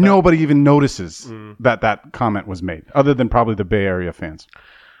would care about that. Nobody even notices that comment was made, other than probably the Bay Area fans.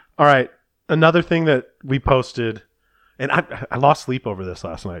 All right. Another thing that we posted, and I lost sleep over this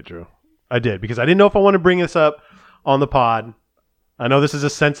last night, Drew. I did, because I didn't know if I want to bring this up on the pod. I know this is a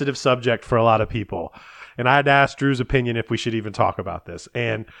sensitive subject for a lot of people. And I had to ask Drew's opinion if we should even talk about this.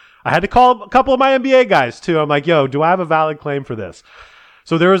 And I had to call a couple of my NBA guys too. I'm like, yo, do I have a valid claim for this?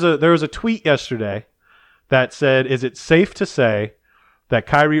 So there was a tweet yesterday that said, is it safe to say that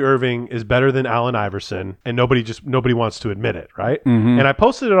Kyrie Irving is better than Allen Iverson? And nobody wants to admit it, right? Mm-hmm. And I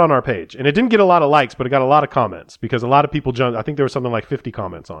posted it on our page. And it didn't get a lot of likes, but it got a lot of comments because a lot of people jumped. I think there was something like 50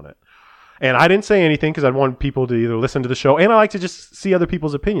 comments on it. And I didn't say anything because I want people to either listen to the show, and I like to just see other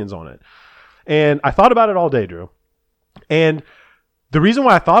people's opinions on it. And I thought about it all day, Drew. And the reason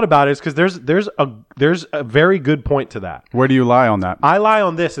why I thought about it is because there's a very good point to that. Where do you lie on that? I lie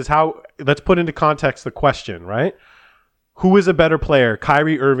on this is how, let's put into context the question, right? Who is a better player,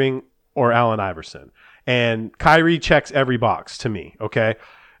 Kyrie Irving or Allen Iverson? And Kyrie checks every box to me, okay?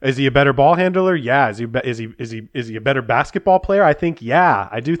 Is he a better ball handler? Yeah. Is he a better basketball player? I think, yeah.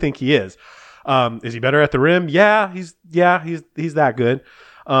 I do think he is. Is he better at the rim? Yeah. He's that good.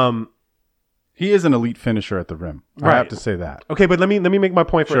 He is an elite finisher at the rim. Right. I have to say that. Okay, but let me make my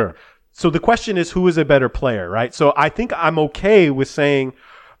point. Sure. So the question is, who is a better player, right? So I think I'm okay with saying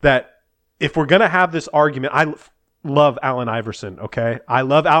that if we're going to have this argument, I love Allen Iverson, okay? I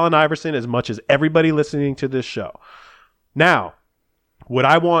love Allen Iverson as much as everybody listening to this show. Now, would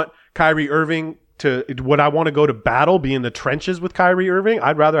I want Kyrie Irving would I want to go to battle, be in the trenches with Kyrie Irving?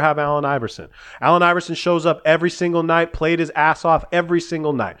 I'd rather have Allen Iverson. Allen Iverson shows up every single night, played his ass off every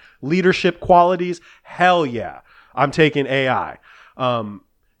single night. Leadership qualities, hell yeah. I'm taking AI.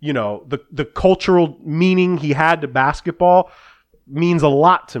 The cultural meaning he had to basketball means a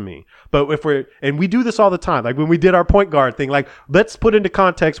lot to me. But we do this all the time, like when we did our point guard thing, like let's put into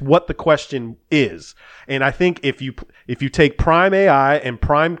context what the question is. And I think if you take prime AI and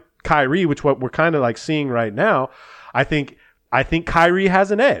prime Kyrie, which what we're kind of like seeing right now, I think Kyrie has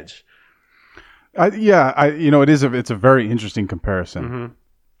an edge. It's a very interesting comparison.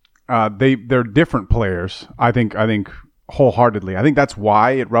 Mm-hmm. They're different players. I think wholeheartedly. I think that's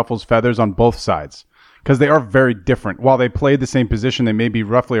why it ruffles feathers on both sides, because they are very different. While they played the same position, they may be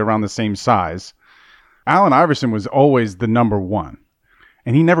roughly around the same size. Allen Iverson was always the number one.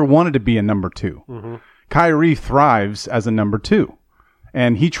 and he never wanted to be a number 2. Mm-hmm. Kyrie thrives as a number 2,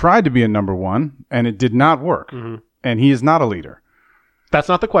 and he tried to be a number 1, and it did not work. Mm-hmm. And he is not a leader. That's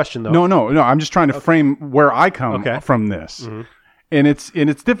not the question, though. No. I'm just trying to frame where I come from this, and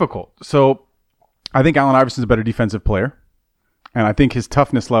it's difficult. So I think Allen Iverson's a better defensive player, and I think his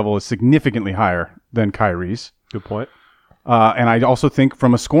toughness level is significantly higher than Kyrie's. Good point. And I also think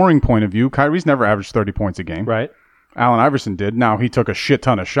from a scoring point of view, Kyrie's never averaged 30 points a game. Right. Allen Iverson did. Now he took a shit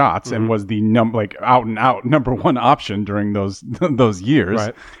ton of shots and was the out and out number 1 option during those years,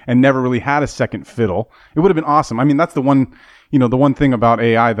 and never really had a second fiddle. It would have been awesome. I mean, that's the one thing about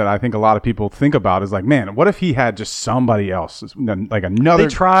AI that I think a lot of people think about is like, man, what if he had just somebody else, like another? They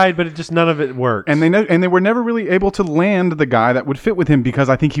tried, but none of it worked. And they were never really able to land the guy that would fit with him, because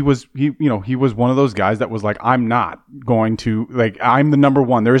I think he was one of those guys that was like, I'm not going to, like, I'm the number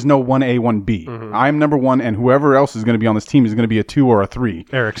 1. There is no 1A, 1B. I'm number 1, and whoever else is going to be on this team is going to be a 2 or a 3.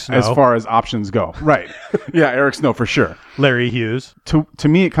 Eric Snow. As far as options go. Right. Yeah, Eric Snow for sure. Larry Hughes. To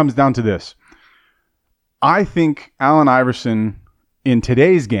me, it comes down to this. I think Allen Iverson in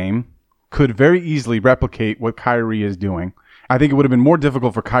today's game could very easily replicate what Kyrie is doing. I think it would have been more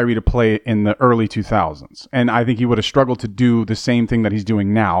difficult for Kyrie to play in the early 2000s. And I think he would have struggled to do the same thing that he's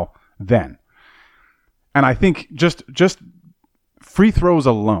doing now then. And I think just free throws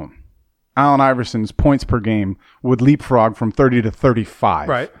alone, Allen Iverson's points per game would leapfrog from 30 to 35.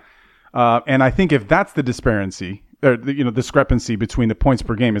 Right. And I think if that's the disparity, or discrepancy between the points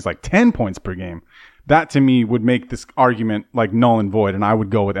per game is like 10 points per game, that to me would make this argument like null and void, and I would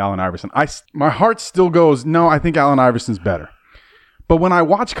go with Allen Iverson. My heart still goes, no, I think Allen Iverson's better. But when I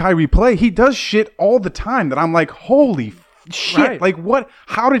watch Kyrie play, he does shit all the time that I'm like, holy shit. Right. Like, what?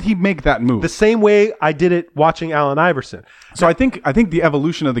 How did he make that move? The same way I did it watching Allen Iverson. So I think the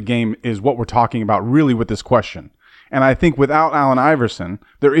evolution of the game is what we're talking about really with this question. And I think without Allen Iverson,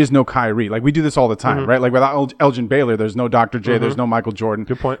 there is no Kyrie. Like, we do this all the time, right? Like, without Elgin Baylor, there's no Dr. J, there's no Michael Jordan.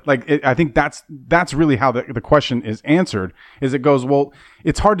 Good point. Like, I think that's really how the question is answered, is it goes, well,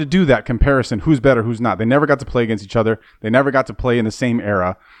 it's hard to do that comparison. Who's better, who's not? They never got to play against each other. They never got to play in the same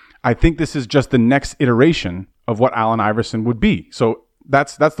era. I think this is just the next iteration of what Allen Iverson would be. So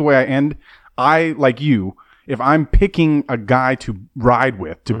that's the way I end. I, like you, if I'm picking a guy to ride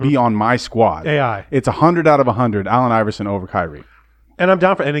with, to be on my squad, AI, it's 100 out of 100, Allen Iverson over Kyrie. And I'm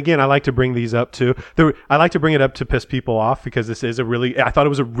down for, and again, I like to bring these up too. I like to bring it up to piss people off, because this is I thought it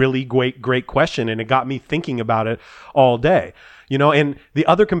was a really great question, and it got me thinking about it all day. And the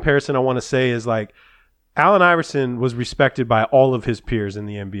other comparison I want to say is, like, Allen Iverson was respected by all of his peers in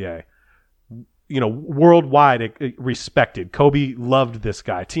the NBA. Worldwide respected. Kobe loved this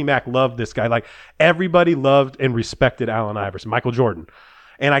guy. T-Mac loved this guy. Like, everybody loved and respected Allen Iverson. Michael Jordan.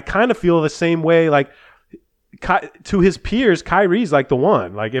 And I kind of feel the same way, like, to his peers, Kyrie's like the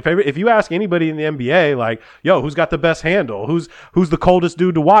one. Like, if you ask anybody in the NBA, like, yo, who's got the best handle? Who's the coldest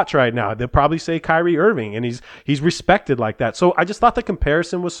dude to watch right now? They'll probably say Kyrie Irving, and he's respected like that. So I just thought the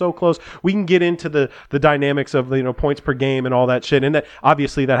comparison was so close. We can get into the dynamics of points per game and all that shit, and that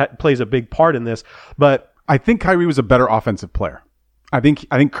obviously that plays a big part in this. But I think Kyrie was a better offensive player. I think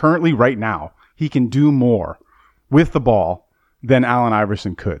currently right now he can do more with the ball than Allen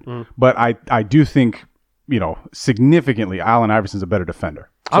Iverson could. But I do think, significantly, Allen Iverson's a better defender.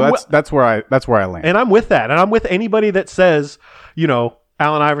 So that's where I land. And I'm with that. And I'm with anybody that says,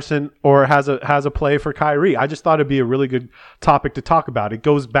 Allen Iverson or has a play for Kyrie. I just thought it'd be a really good topic to talk about. It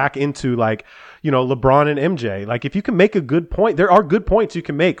goes back into, like, LeBron and MJ. Like, if you can make a good point, there are good points you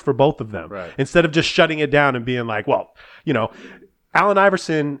can make for both of them. Right. Instead of just shutting it down and being like, well, Allen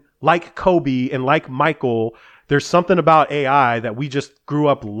Iverson, like Kobe and like Michael, there's something about AI that we just grew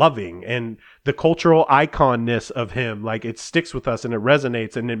up loving, and the cultural iconness of him, like, it sticks with us and it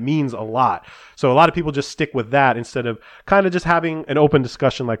resonates and it means a lot. So a lot of people just stick with that instead of kind of just having an open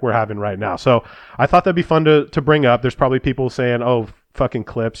discussion like we're having right now. So I thought that'd be fun to bring up. There's probably people saying, oh, fucking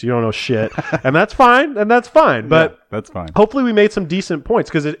Clips, you don't know shit. And that's fine. But yeah, that's fine. Hopefully we made some decent points,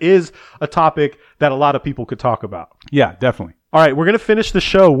 because it is a topic that a lot of people could talk about. Yeah, definitely. All right, we're going to finish the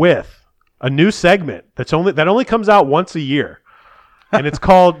show with a new segment that only comes out once a year, and it's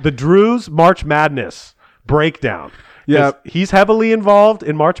called the Drew's March Madness Breakdown. Yeah, he's heavily involved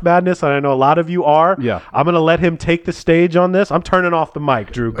in March Madness, and I know a lot of you are. Yeah, I'm going to let him take the stage on this. I'm turning off the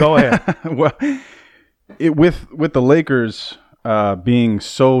mic, Drew. Go ahead. Well, with the Lakers being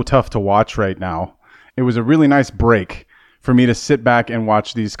so tough to watch right now, it was a really nice break for me to sit back and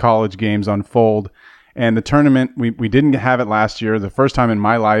watch these college games unfold. And the tournament, we didn't have it last year. The first time in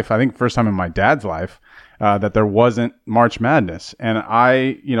my life, I think first time in my dad's life, that there wasn't March Madness. And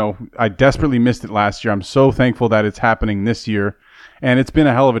I desperately missed it last year. I'm so thankful that it's happening this year. And it's been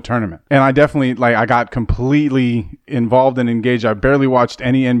a hell of a tournament. And I definitely, I got completely involved and engaged. I barely watched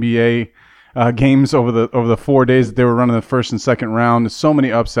any NBA games over the 4 days that they were running the first and second round. So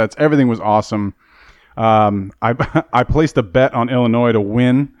many upsets. Everything was awesome. I placed a bet on Illinois to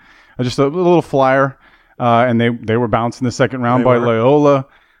win. Just a little flyer. And they were bounced in the second round by Loyola.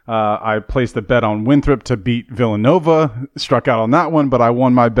 I placed a bet on Winthrop to beat Villanova, struck out on that one, but I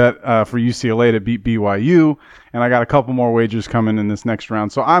won my bet for UCLA to beat BYU, and I got a couple more wagers coming in this next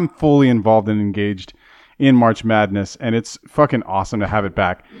round. So I'm fully involved and engaged in March Madness, and it's fucking awesome to have it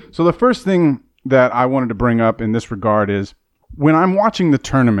back. So the first thing that I wanted to bring up in this regard is when I'm watching the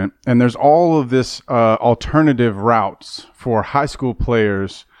tournament, and there's all of this alternative routes for high school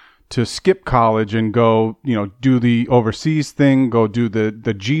players to skip college and go, do the overseas thing, go do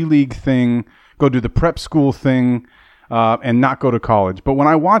the G League thing, go do the prep school thing, and not go to college. But when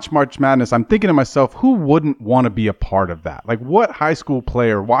I watch March Madness, I'm thinking to myself, who wouldn't want to be a part of that? Like, what high school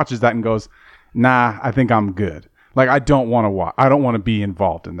player watches that and goes, nah, I think I'm good. Like, I don't want to watch. I don't want to be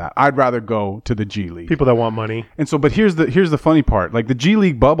involved in that. I'd rather go to the G League. People that want money. And so, but here's the funny part. Like, the G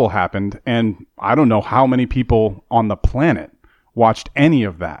League bubble happened, and I don't know how many people on the planet watched any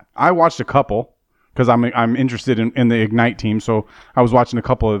of that. I watched a couple because I'm interested in the Ignite team, so I was watching a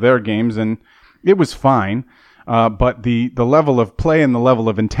couple of their games, and it was fine. But the level of play and the level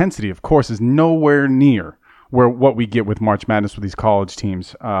of intensity, of course, is nowhere near what we get with March Madness with these college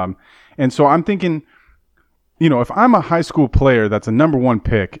teams. And so I'm thinking, if I'm a high school player that's a number one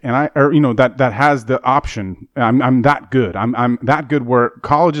pick, and that has the option, I'm that good. I'm that good where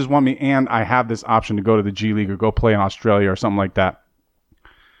colleges want me, and I have this option to go to the G League or go play in Australia or something like that.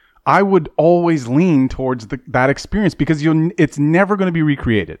 I would always lean towards that experience because it's never going to be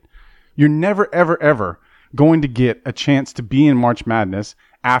recreated. You're never, ever, ever going to get a chance to be in March Madness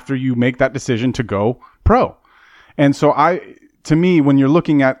after you make that decision to go pro. And so to me, when you're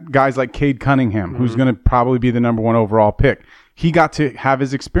looking at guys like Cade Cunningham, who's going to probably be the number one overall pick, he got to have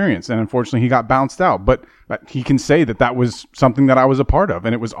his experience, and unfortunately he got bounced out. But he can say that was something that I was a part of,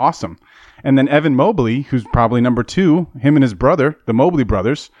 and it was awesome. And then Evan Mobley, who's probably number two, him and his brother, the Mobley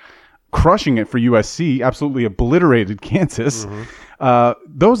brothers, crushing it for USC, absolutely obliterated Kansas.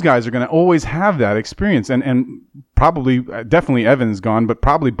 Those guys are going to always have that experience, and probably, definitely Evan's gone, but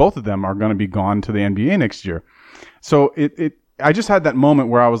probably both of them are going to be gone to the NBA next year. So I just had that moment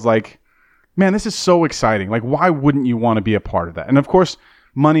where I was like, man, this is so exciting. Like, why wouldn't you want to be a part of that? And of course,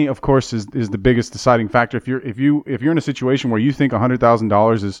 money, of course, is the biggest deciding factor. If you're in a situation where you think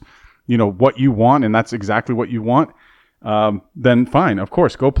 $100,000 is, what you want, and that's exactly what you want, then fine, of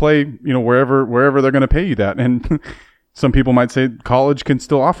course, go play, wherever they're going to pay you that. And some people might say college can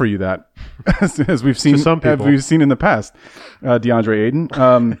still offer you that, as we've seen, in the past, DeAndre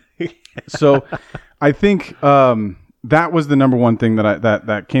Ayton. So I think, that was the number one thing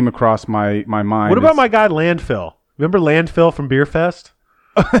that came across my mind. What about my guy Landfill? Remember Landfill from Beer Fest?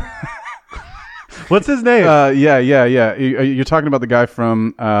 What's his name? Yeah. You're talking about the guy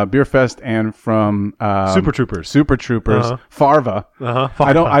from Beer Fest and from Super Troopers. Farva.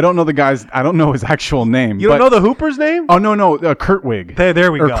 I don't know the guy's. I don't know his actual name. You don't know the Hooper's name? Oh no, Kurtwig.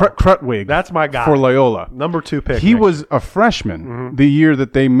 There we go. Krutwig. That's my guy for Loyola. Number 2 pick. He was a freshman the year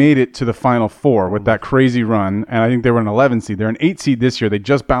that they made it to the Final Four with that crazy run, and I think they were an 11 seed. They're an 8 seed this year. They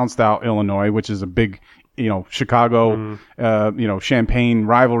just bounced out Illinois, which is a big, Chicago, Champaign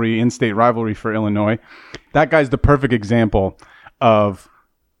rivalry, in-state rivalry for Illinois. That guy's the perfect example of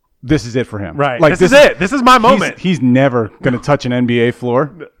this is it for him. Right. Like, this is it. This is my moment. He's never going to touch an NBA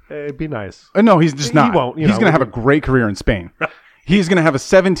floor. It'd be nice. No, he's just not. He won't. He's going to have a great career in Spain. He's going to have a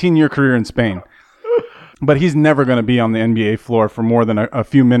 17-year career in Spain. But he's never going to be on the NBA floor for more than a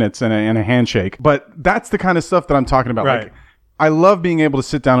few minutes and a handshake. But that's the kind of stuff that I'm talking about. Right. Like, I love being able to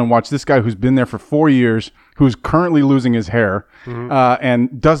sit down and watch this guy who's been there for 4 years, who's currently losing his hair,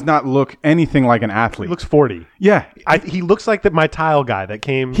 and does not look anything like an athlete. He looks 40. Yeah. He looks like my tile guy that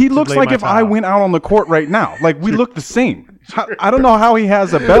came. He looks like if I went out on the court right now. Like, we look the same. I don't know how he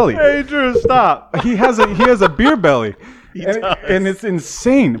has a belly. Hey, Drew, stop. He has a beer belly. And it's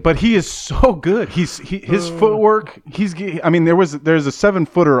insane, but he is so good. His footwork. There's a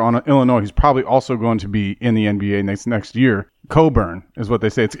 7-footer on Illinois who's probably also going to be in the NBA next year. Coburn is what they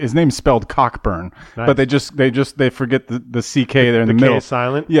say. His name's spelled Cockburn, nice. But they forget the CK there in the middle. K is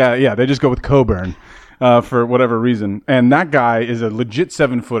silent. Yeah. They just go with Coburn. For whatever reason. And that guy is a legit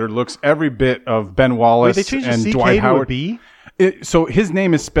 7-footer, looks every bit of Ben Wallace. Wait, they changed and the CK Dwight to Howard. A B? So his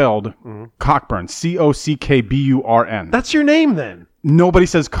name is spelled Cockburn, Cockburn. That's your name then. Nobody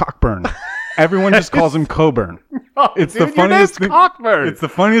says Cockburn. Everyone just calls him Coburn. It's the funniest thing. Cockburn. It's the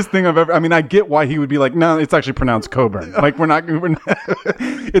funniest thing I've ever. I mean, I get why he would be like, no, it's actually pronounced Coburn. Like we're not.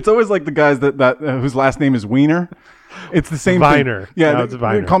 It's always like the guys that whose last name is Wiener. It's the same Viner. thing. Yeah, no, it's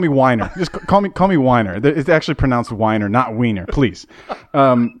Viner. Call me Weiner. Just call me Weiner. It's actually pronounced Weiner, not Wiener. Please.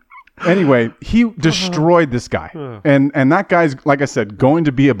 Anyway, he destroyed this guy, and that guy's, like I said, going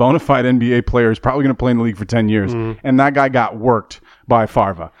to be a bona fide NBA player. He's probably going to play in the league for 10 years, and that guy got worked by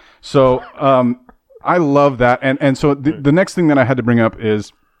Farva. So I love that, and so the next thing that I had to bring up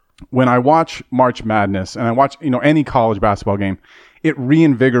is when I watch March Madness and I watch any college basketball game, it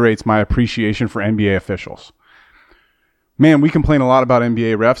reinvigorates my appreciation for NBA officials. Man, we complain a lot about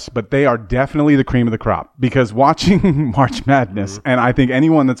NBA refs, but they are definitely the cream of the crop because watching March Madness, and I think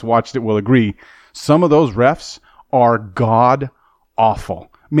anyone that's watched it will agree, some of those refs are god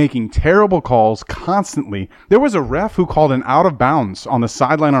awful, making terrible calls constantly. There was a ref who called an out of bounds on the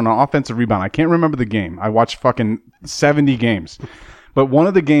sideline on an offensive rebound. I can't remember the game. I watched fucking 70 games. But one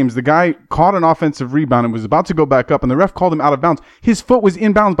of the games, the guy caught an offensive rebound and was about to go back up, and the ref called him out of bounds. His foot was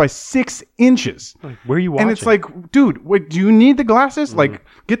in bounds by 6 inches. Like, where are you watching? And it's like, dude, wait, do you need the glasses? Like,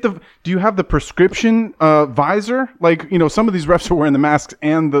 do you have the prescription visor? Like, some of these refs are wearing the masks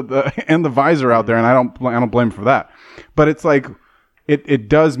and the visor out there, and I don't blame them for that. But it's like, it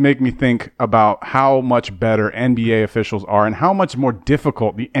does make me think about how much better NBA officials are and how much more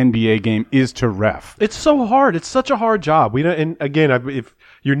difficult the NBA game is to ref. It's so hard. It's such a hard job. We don't. And again, if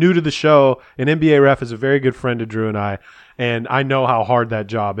you're new to the show, an NBA ref is a very good friend of Drew and I know how hard that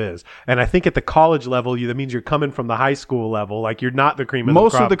job is. And I think at the college level, that means you're coming from the high school level. Like you're not the cream of the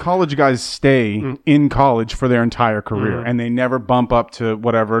crop. Most of the college guys stay in college for their entire career, and they never bump up to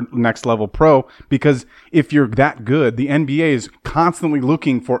whatever next level pro, because if you're that good, the NBA is constantly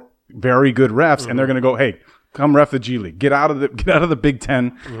looking for very good refs, and they're going to go, hey, come ref the G League. Get out of the Big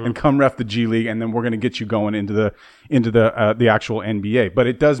Ten and come ref the G League, and then we're going to get you going into the actual NBA. But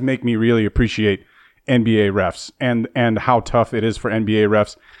it does make me really appreciate NBA refs and how tough it is for NBA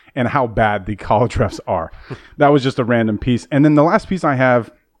refs and how bad the college refs are. That was just a random piece. And then the last piece I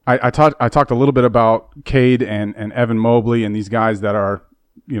have, I talked a little bit about Cade and Evan Mobley and these guys that are,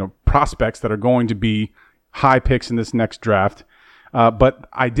 prospects that are going to be high picks in this next draft. But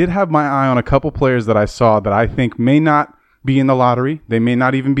I did have my eye on a couple players that I saw that I think may not be in the lottery. They may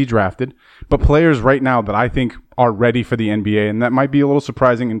not even be drafted, but players right now that I think are ready for the NBA, and that might be a little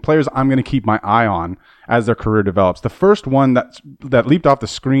surprising, and players I'm going to keep my eye on as their career develops. The first one that leaped off the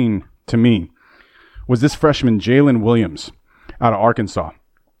screen to me was this freshman, Jalen Williams, out of Arkansas.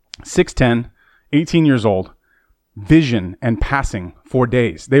 6'10", 18 years old, vision and passing for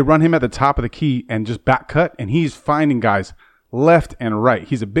days. They run him at the top of the key and just back cut, and he's finding guys left and right.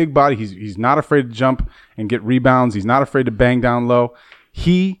 He's a big body. He's not afraid to jump and get rebounds. He's not afraid to bang down low.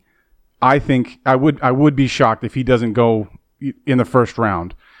 I think I would be shocked if he doesn't go in the first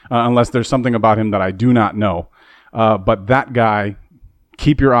round, unless there's something about him that I do not know. But that guy,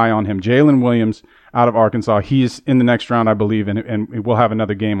 keep your eye on him. Jalen Williams out of Arkansas. He's in the next round, I believe, and we'll have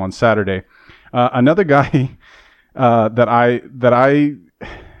another game on Saturday. Another guy that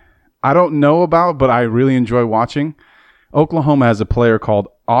I don't know about, but I really enjoy watching. Oklahoma has a player called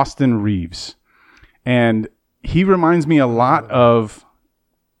Austin Reeves, and he reminds me a lot of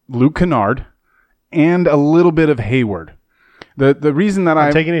Luke Kennard and a little bit of Hayward. The reason that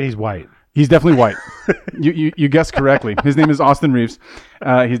I'm taking it, he's white. He's definitely white. You guessed correctly. His name is Austin Reeves.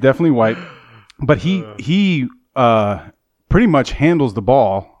 He's definitely white, but he pretty much handles the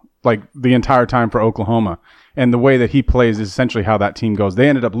ball like the entire time for Oklahoma, and the way that he plays is essentially how that team goes. They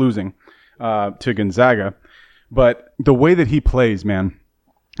ended up losing to Gonzaga. But the way that he plays, man,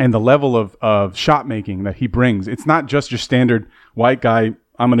 and the level of shot making that he brings, it's not just your standard white guy,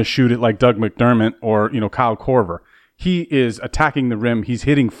 I'm going to shoot it like Doug McDermott or, Kyle Korver. He is attacking the rim. He's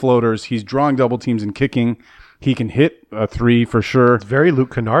hitting floaters. He's drawing double teams and kicking. He can hit a three for sure. It's very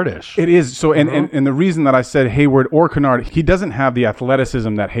Luke Kennard-ish. It is. So, and the reason that I said Hayward or Kennard, he doesn't have the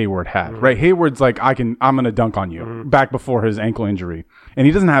athleticism that Hayward had, right? Hayward's like, I'm going to dunk on you back before his ankle injury. And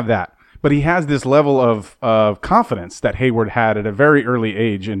he doesn't have that. But he has this level of confidence that Hayward had at a very early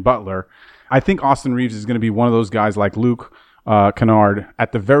age in Butler. I think Austin Reeves is going to be one of those guys like Luke Kennard,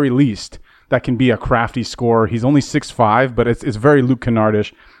 at the very least, that can be a crafty scorer. He's only 6'5", but it's very Luke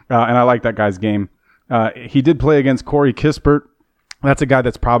Kennard-ish, and I like that guy's game. He did play against Corey Kispert. That's a guy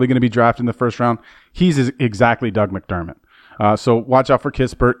that's probably going to be drafted in the first round. He's exactly Doug McDermott. So watch out for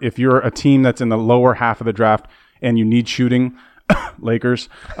Kispert. If you're a team that's in the lower half of the draft and you need shooting, Lakers,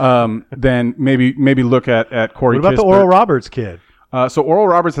 then maybe look at Corey Kispert. What about the Oral Roberts kid? So Oral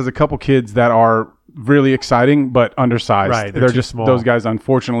Roberts has a couple kids that are really exciting, but undersized. Right, They're too just small. those guys,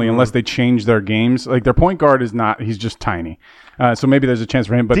 unfortunately, unless they change their games. Like their point guard is not, he's just tiny. So maybe there's a chance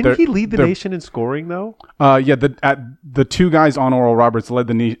for him. But Didn't he lead the nation in scoring though? Yeah, the two guys on Oral Roberts led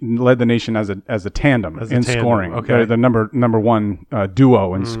the nation as a tandem in scoring. Okay. They're the number one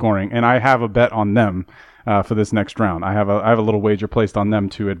duo in scoring, and I have a bet on them for this next round. I have a little wager placed on them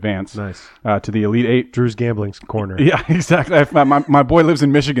to advance Nice. to the Elite Eight. Drew's gambling corner. Yeah, exactly. My boy lives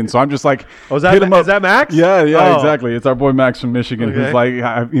in Michigan, so I'm just like, Oh, is hit him up. that Max? Yeah, Oh. exactly. It's our boy Max from Michigan, Okay. who's like,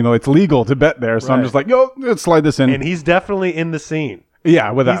 it's legal to bet there, so I'm Right. just like, yo, let's slide this in. And he's definitely in the scene.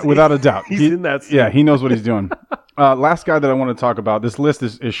 Yeah, without a doubt. He's in that scene. Yeah, he knows what he's doing. Last guy that I want to talk about, this list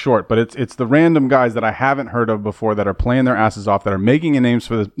is short, but it's the random guys that I haven't heard of before that are playing their asses off, that are making a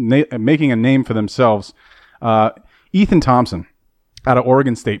name for themselves. Ethan Thompson out of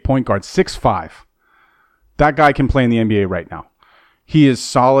Oregon State, point guard, 6'5". That guy can play in the NBA right now. He is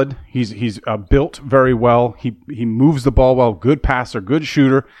solid. He's built very well. He moves the ball well. Good passer, good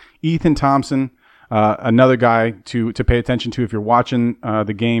shooter. Ethan Thompson, another guy to pay attention to if you're watching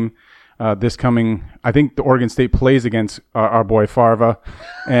the game this coming. I think the Oregon State plays against our boy Farva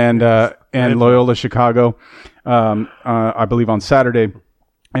and Loyola Chicago, I believe on Saturday.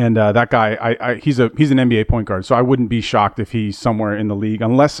 And that guy, he's an NBA point guard, so I wouldn't be shocked if he's somewhere in the league,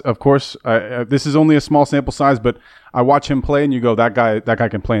 unless, of course, this is only a small sample size. But I watch him play, and you go, that guy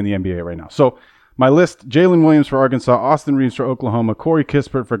can play in the NBA right now. So my list: Jalen Williams for Arkansas, Austin Reeves for Oklahoma, Corey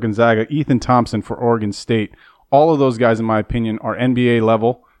Kispert for Gonzaga, Ethan Thompson for Oregon State. All of those guys, in my opinion, are NBA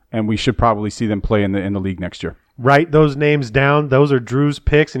level, and we should probably see them play in the league next year. Write those names down. Those are Drew's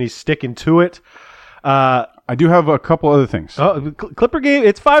picks, and he's sticking to it. I do have a couple other things. Clipper game.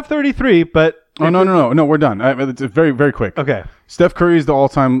 It's 5:33, but No, we're done. It's very, very quick. okay. Steph Curry is the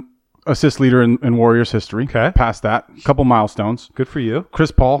all-time assist leader in Warriors history. Okay. Past that, couple milestones. Good for you.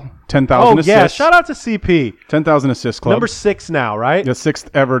 Chris Paul, 10,000 Oh assists. yeah, shout out to CP. 10,000 assist club. Number 6 now, right? The sixth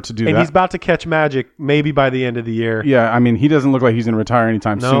ever to do And that. he's about to catch magic maybe by the end of the year. Yeah, I mean, he doesn't look like he's going to retire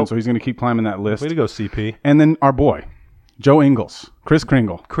anytime No. soon, so he's going to keep climbing that list. Way to go, CP. And then our boy, Joe Ingles, Chris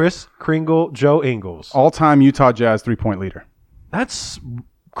Kringle, Chris Kringle, Joe Ingles. all-time Utah Jazz three-point leader. That's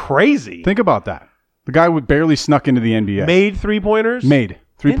crazy. Think about that. The guy would barely snuck into the NBA. Made 3-pointers? Made.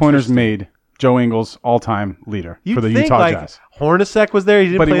 Three-pointers Interesting. made. Joe Ingles, all-time leader You'd for the think, Utah like, Jazz. Hornacek was there. He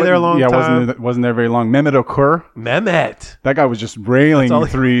didn't play there a long time. Wasn't there very long. Mehmet Okur, Mehmet. that guy was just railing all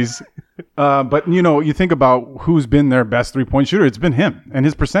he- threes. But, you think about who's been their best three-point shooter. It's been him. And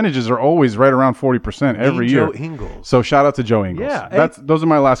his percentages are always right around 40% every year. Joe Ingles. So shout out to Joe Ingles. Yeah. Those are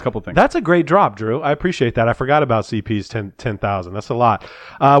my last couple things. That's a great drop, Drew. I appreciate that. I forgot about CP's 10,000. That's a lot.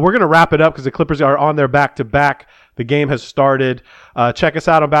 We're going to wrap it up because the Clippers are on their back-to-back. The game has started. Check us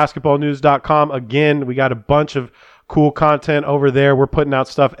out on basketballnews.com. Again, we got a bunch of cool content over there. We're putting out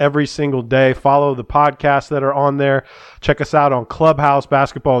stuff every single day. Follow the podcasts that are on there. Check us out on Clubhouse,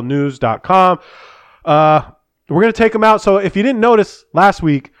 basketballnews.com. We're going to take them out. So if you didn't notice last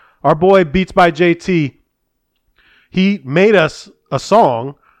week, our boy Beats by JT, he made us a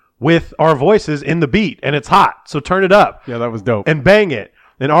song with our voices in the beat, and it's hot. So turn it up Yeah, that was dope. and bang it.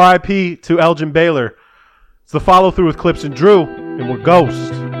 And RIP to Elgin Baylor. It's the follow through with Clips and Drew, and we're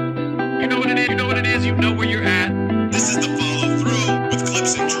Ghost. You know what it is, you know what it is, you know where you're at. This is the follow through with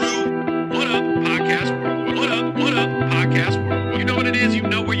Clips and Drew. What up, podcast world? What up, podcast world? You know what it is, you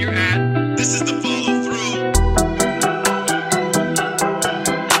know where you're at. This is the